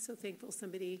I'm so thankful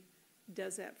somebody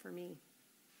does that for me.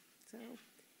 So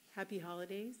happy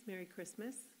holidays, Merry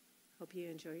Christmas. Hope you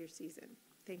enjoy your season.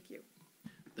 Thank you.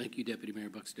 Thank you, Deputy Mayor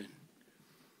Buxton.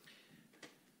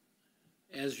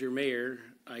 As your mayor,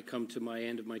 I come to my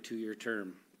end of my 2-year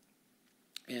term,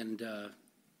 and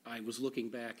I was looking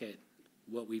back at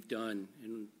what we've done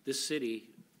in this city.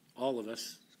 All of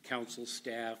us, council,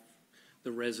 staff,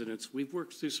 the residents, we've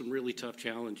worked through some really tough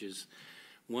challenges.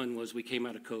 One was we came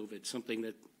out of COVID, something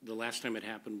that the last time it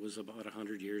happened was about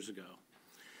 100 years ago.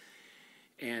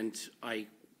 And I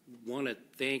want to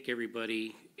thank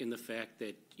everybody in the fact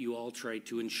that you all tried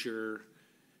to ensure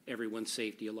everyone's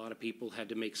safety. A lot of people had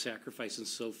to make sacrifices and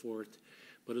so forth,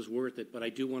 but it was worth it. But I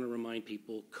do want to remind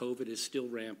people, COVID is still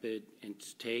rampant, and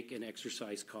to take and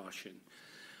exercise caution.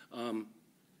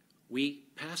 We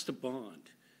passed a bond.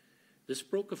 This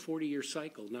broke a 40-year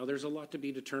cycle. Now, there's a lot to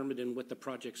be determined in what the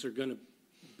projects are going to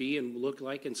be and look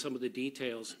like and some of the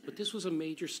details, but this was a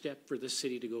major step for this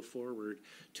city to go forward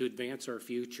to advance our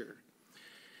future.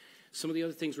 Some of the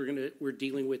other things we're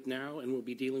dealing with now and we'll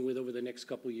be dealing with over the next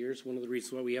couple of years, one of the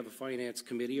reasons why we have a finance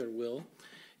committee, or will,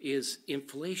 is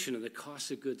inflation and the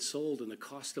cost of goods sold and the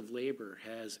cost of labor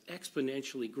has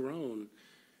exponentially grown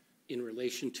in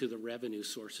relation to the revenue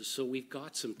sources. So we've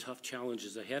got some tough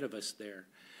challenges ahead of us there.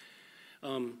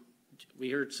 We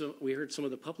heard some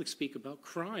of the public speak about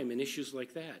crime and issues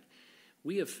like that.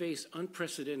 We have faced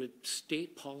unprecedented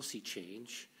state policy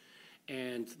change,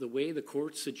 and the way the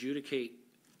courts adjudicate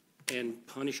and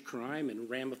punish crime and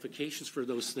ramifications for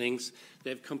those things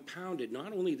that have compounded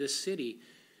not only this city,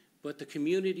 but the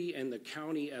community and the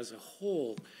county as a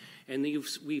whole. And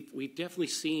we've definitely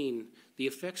seen the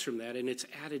effects from that, and it's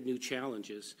added new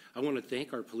challenges. I want to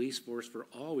thank our police force for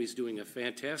always doing a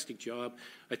fantastic job.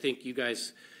 I think you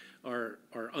guys are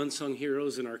unsung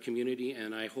heroes in our community,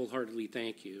 and I wholeheartedly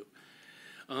thank you.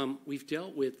 We've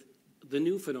dealt with the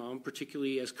new phenomenon,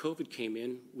 particularly as COVID came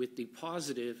in, with the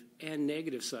positive and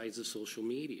negative sides of social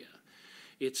media.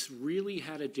 It's really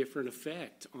had a different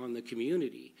effect on the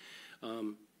community.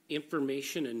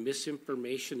 Information and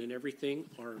misinformation and everything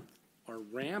are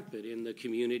rampant in the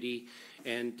community,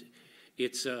 and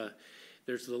it's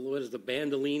there's the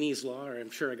Bandolini's law, or I'm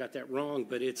sure I got that wrong,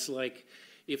 but it's like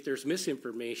if there's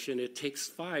misinformation, it takes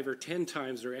 5 or 10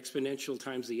 times or exponential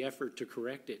times the effort to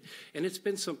correct it. And it's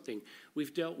been something.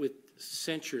 We've dealt with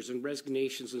censures and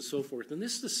resignations and so forth, and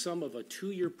this is the sum of a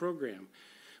 2-year program,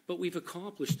 but we've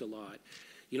accomplished a lot.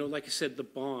 You know, like I said, the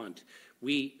bond,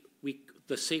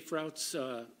 the safe routes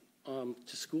to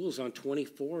schools on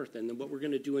 24th, and then what we're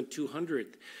going to do in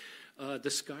 200th, the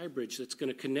Sky Bridge that's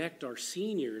going to connect our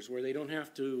seniors where they don't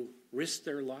have to risk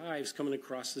their lives coming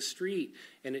across the street,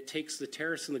 and it takes the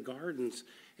terrace and the gardens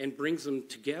and brings them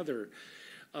together.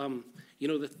 You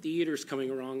know, the theater's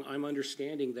coming along. I'm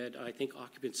understanding that I think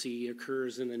occupancy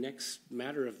occurs in the next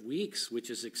matter of weeks, which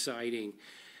is exciting.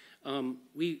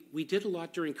 We did a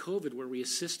lot during COVID where we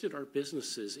assisted our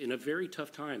businesses in a very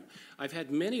tough time. I've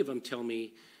had many of them tell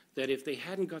me that if they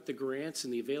hadn't got the grants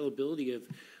and the availability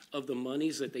of the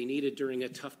monies that they needed during a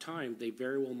tough time, they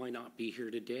very well might not be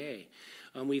here today.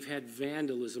 We've had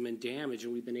vandalism and damage,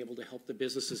 and we've been able to help the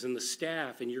businesses and the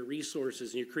staff and your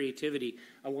resources and your creativity.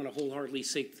 I want to wholeheartedly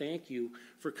say thank you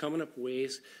for coming up with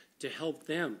ways to help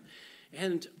them.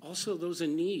 And also those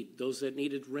in need, those that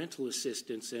needed rental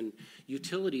assistance and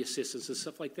utility assistance and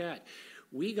stuff like that.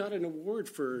 We got an award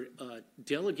for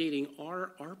delegating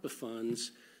our ARPA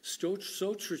funds so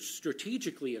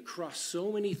strategically across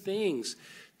so many things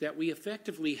that we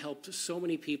effectively helped so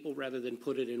many people rather than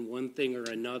put it in one thing or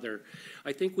another.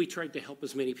 I think we tried to help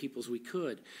as many people as we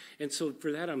could. And so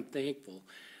for that, I'm thankful.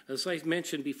 As I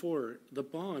mentioned before, the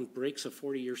bond breaks a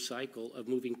 40-year cycle of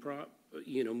moving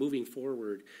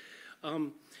forward.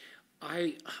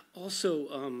 I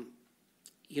also,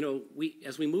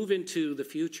 as we move into the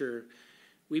future,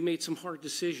 we made some hard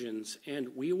decisions, and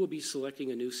we will be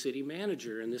selecting a new city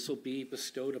manager, and this will be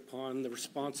bestowed upon the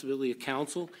responsibility of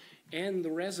council and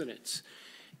the residents.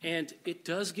 And it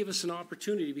does give us an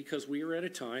opportunity because we are at a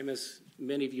time, as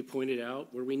many of you pointed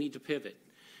out, where we need to pivot.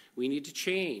 We need to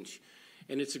change.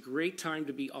 And it's a great time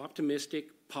to be optimistic,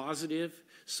 positive,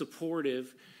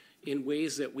 supportive, in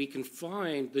ways that we can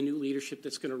find the new leadership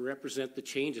that's going to represent the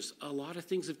changes. A lot of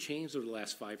things have changed over the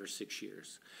last 5 or 6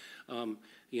 years.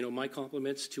 My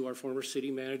compliments to our former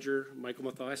city manager, Michael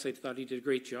Mathias. I thought he did a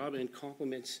great job, and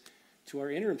compliments to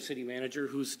our interim city manager,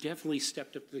 who's definitely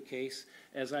stepped up to the case,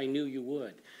 as I knew you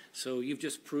would. So you've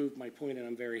just proved my point, and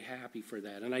I'm very happy for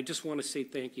that. And I just want to say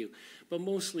thank you. But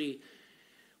mostly,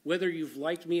 whether you've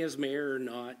liked me as mayor or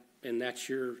not, and that's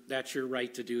your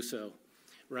right to do so,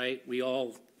 right? We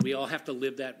all have to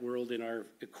live that world in our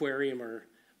aquarium or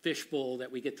fishbowl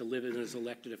that we get to live in as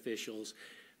elected officials.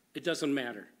 It doesn't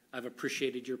matter. I've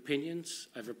appreciated your opinions.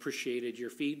 I've appreciated your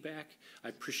feedback. I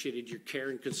appreciated your care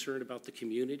and concern about the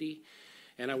community.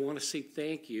 And I want to say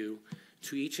thank you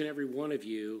to each and every one of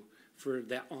you for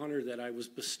that honor that I was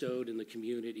bestowed in the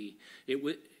community.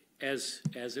 As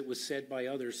it was said by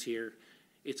others here,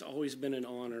 it's always been an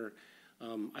honor.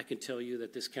 I can tell you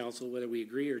that this council, whether we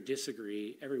agree or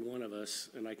disagree, every one of us,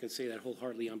 and I can say that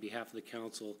wholeheartedly on behalf of the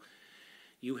council,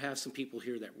 you have some people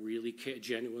here that really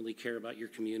genuinely care about your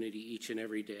community each and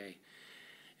every day.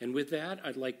 And with that,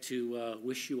 I'd like to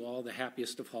wish you all the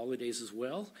happiest of holidays as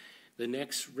well. The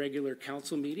next regular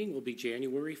council meeting will be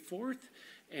January 4th.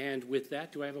 And with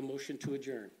that, do I have a motion to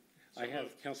adjourn? I have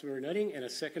Councilmember Nutting and a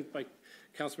second by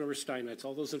Councilmember Steinmetz.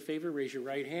 All those in favor, raise your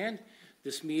right hand.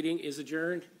 This meeting is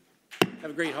adjourned. Have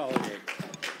a great holiday.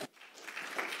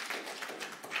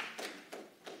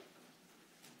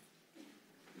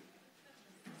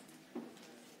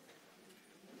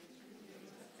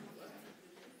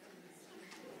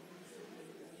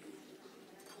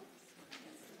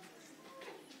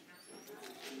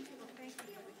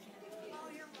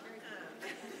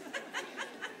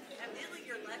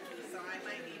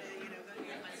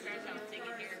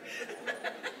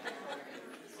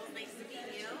 Well, nice to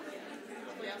meet you.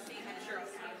 Hopefully I'll see you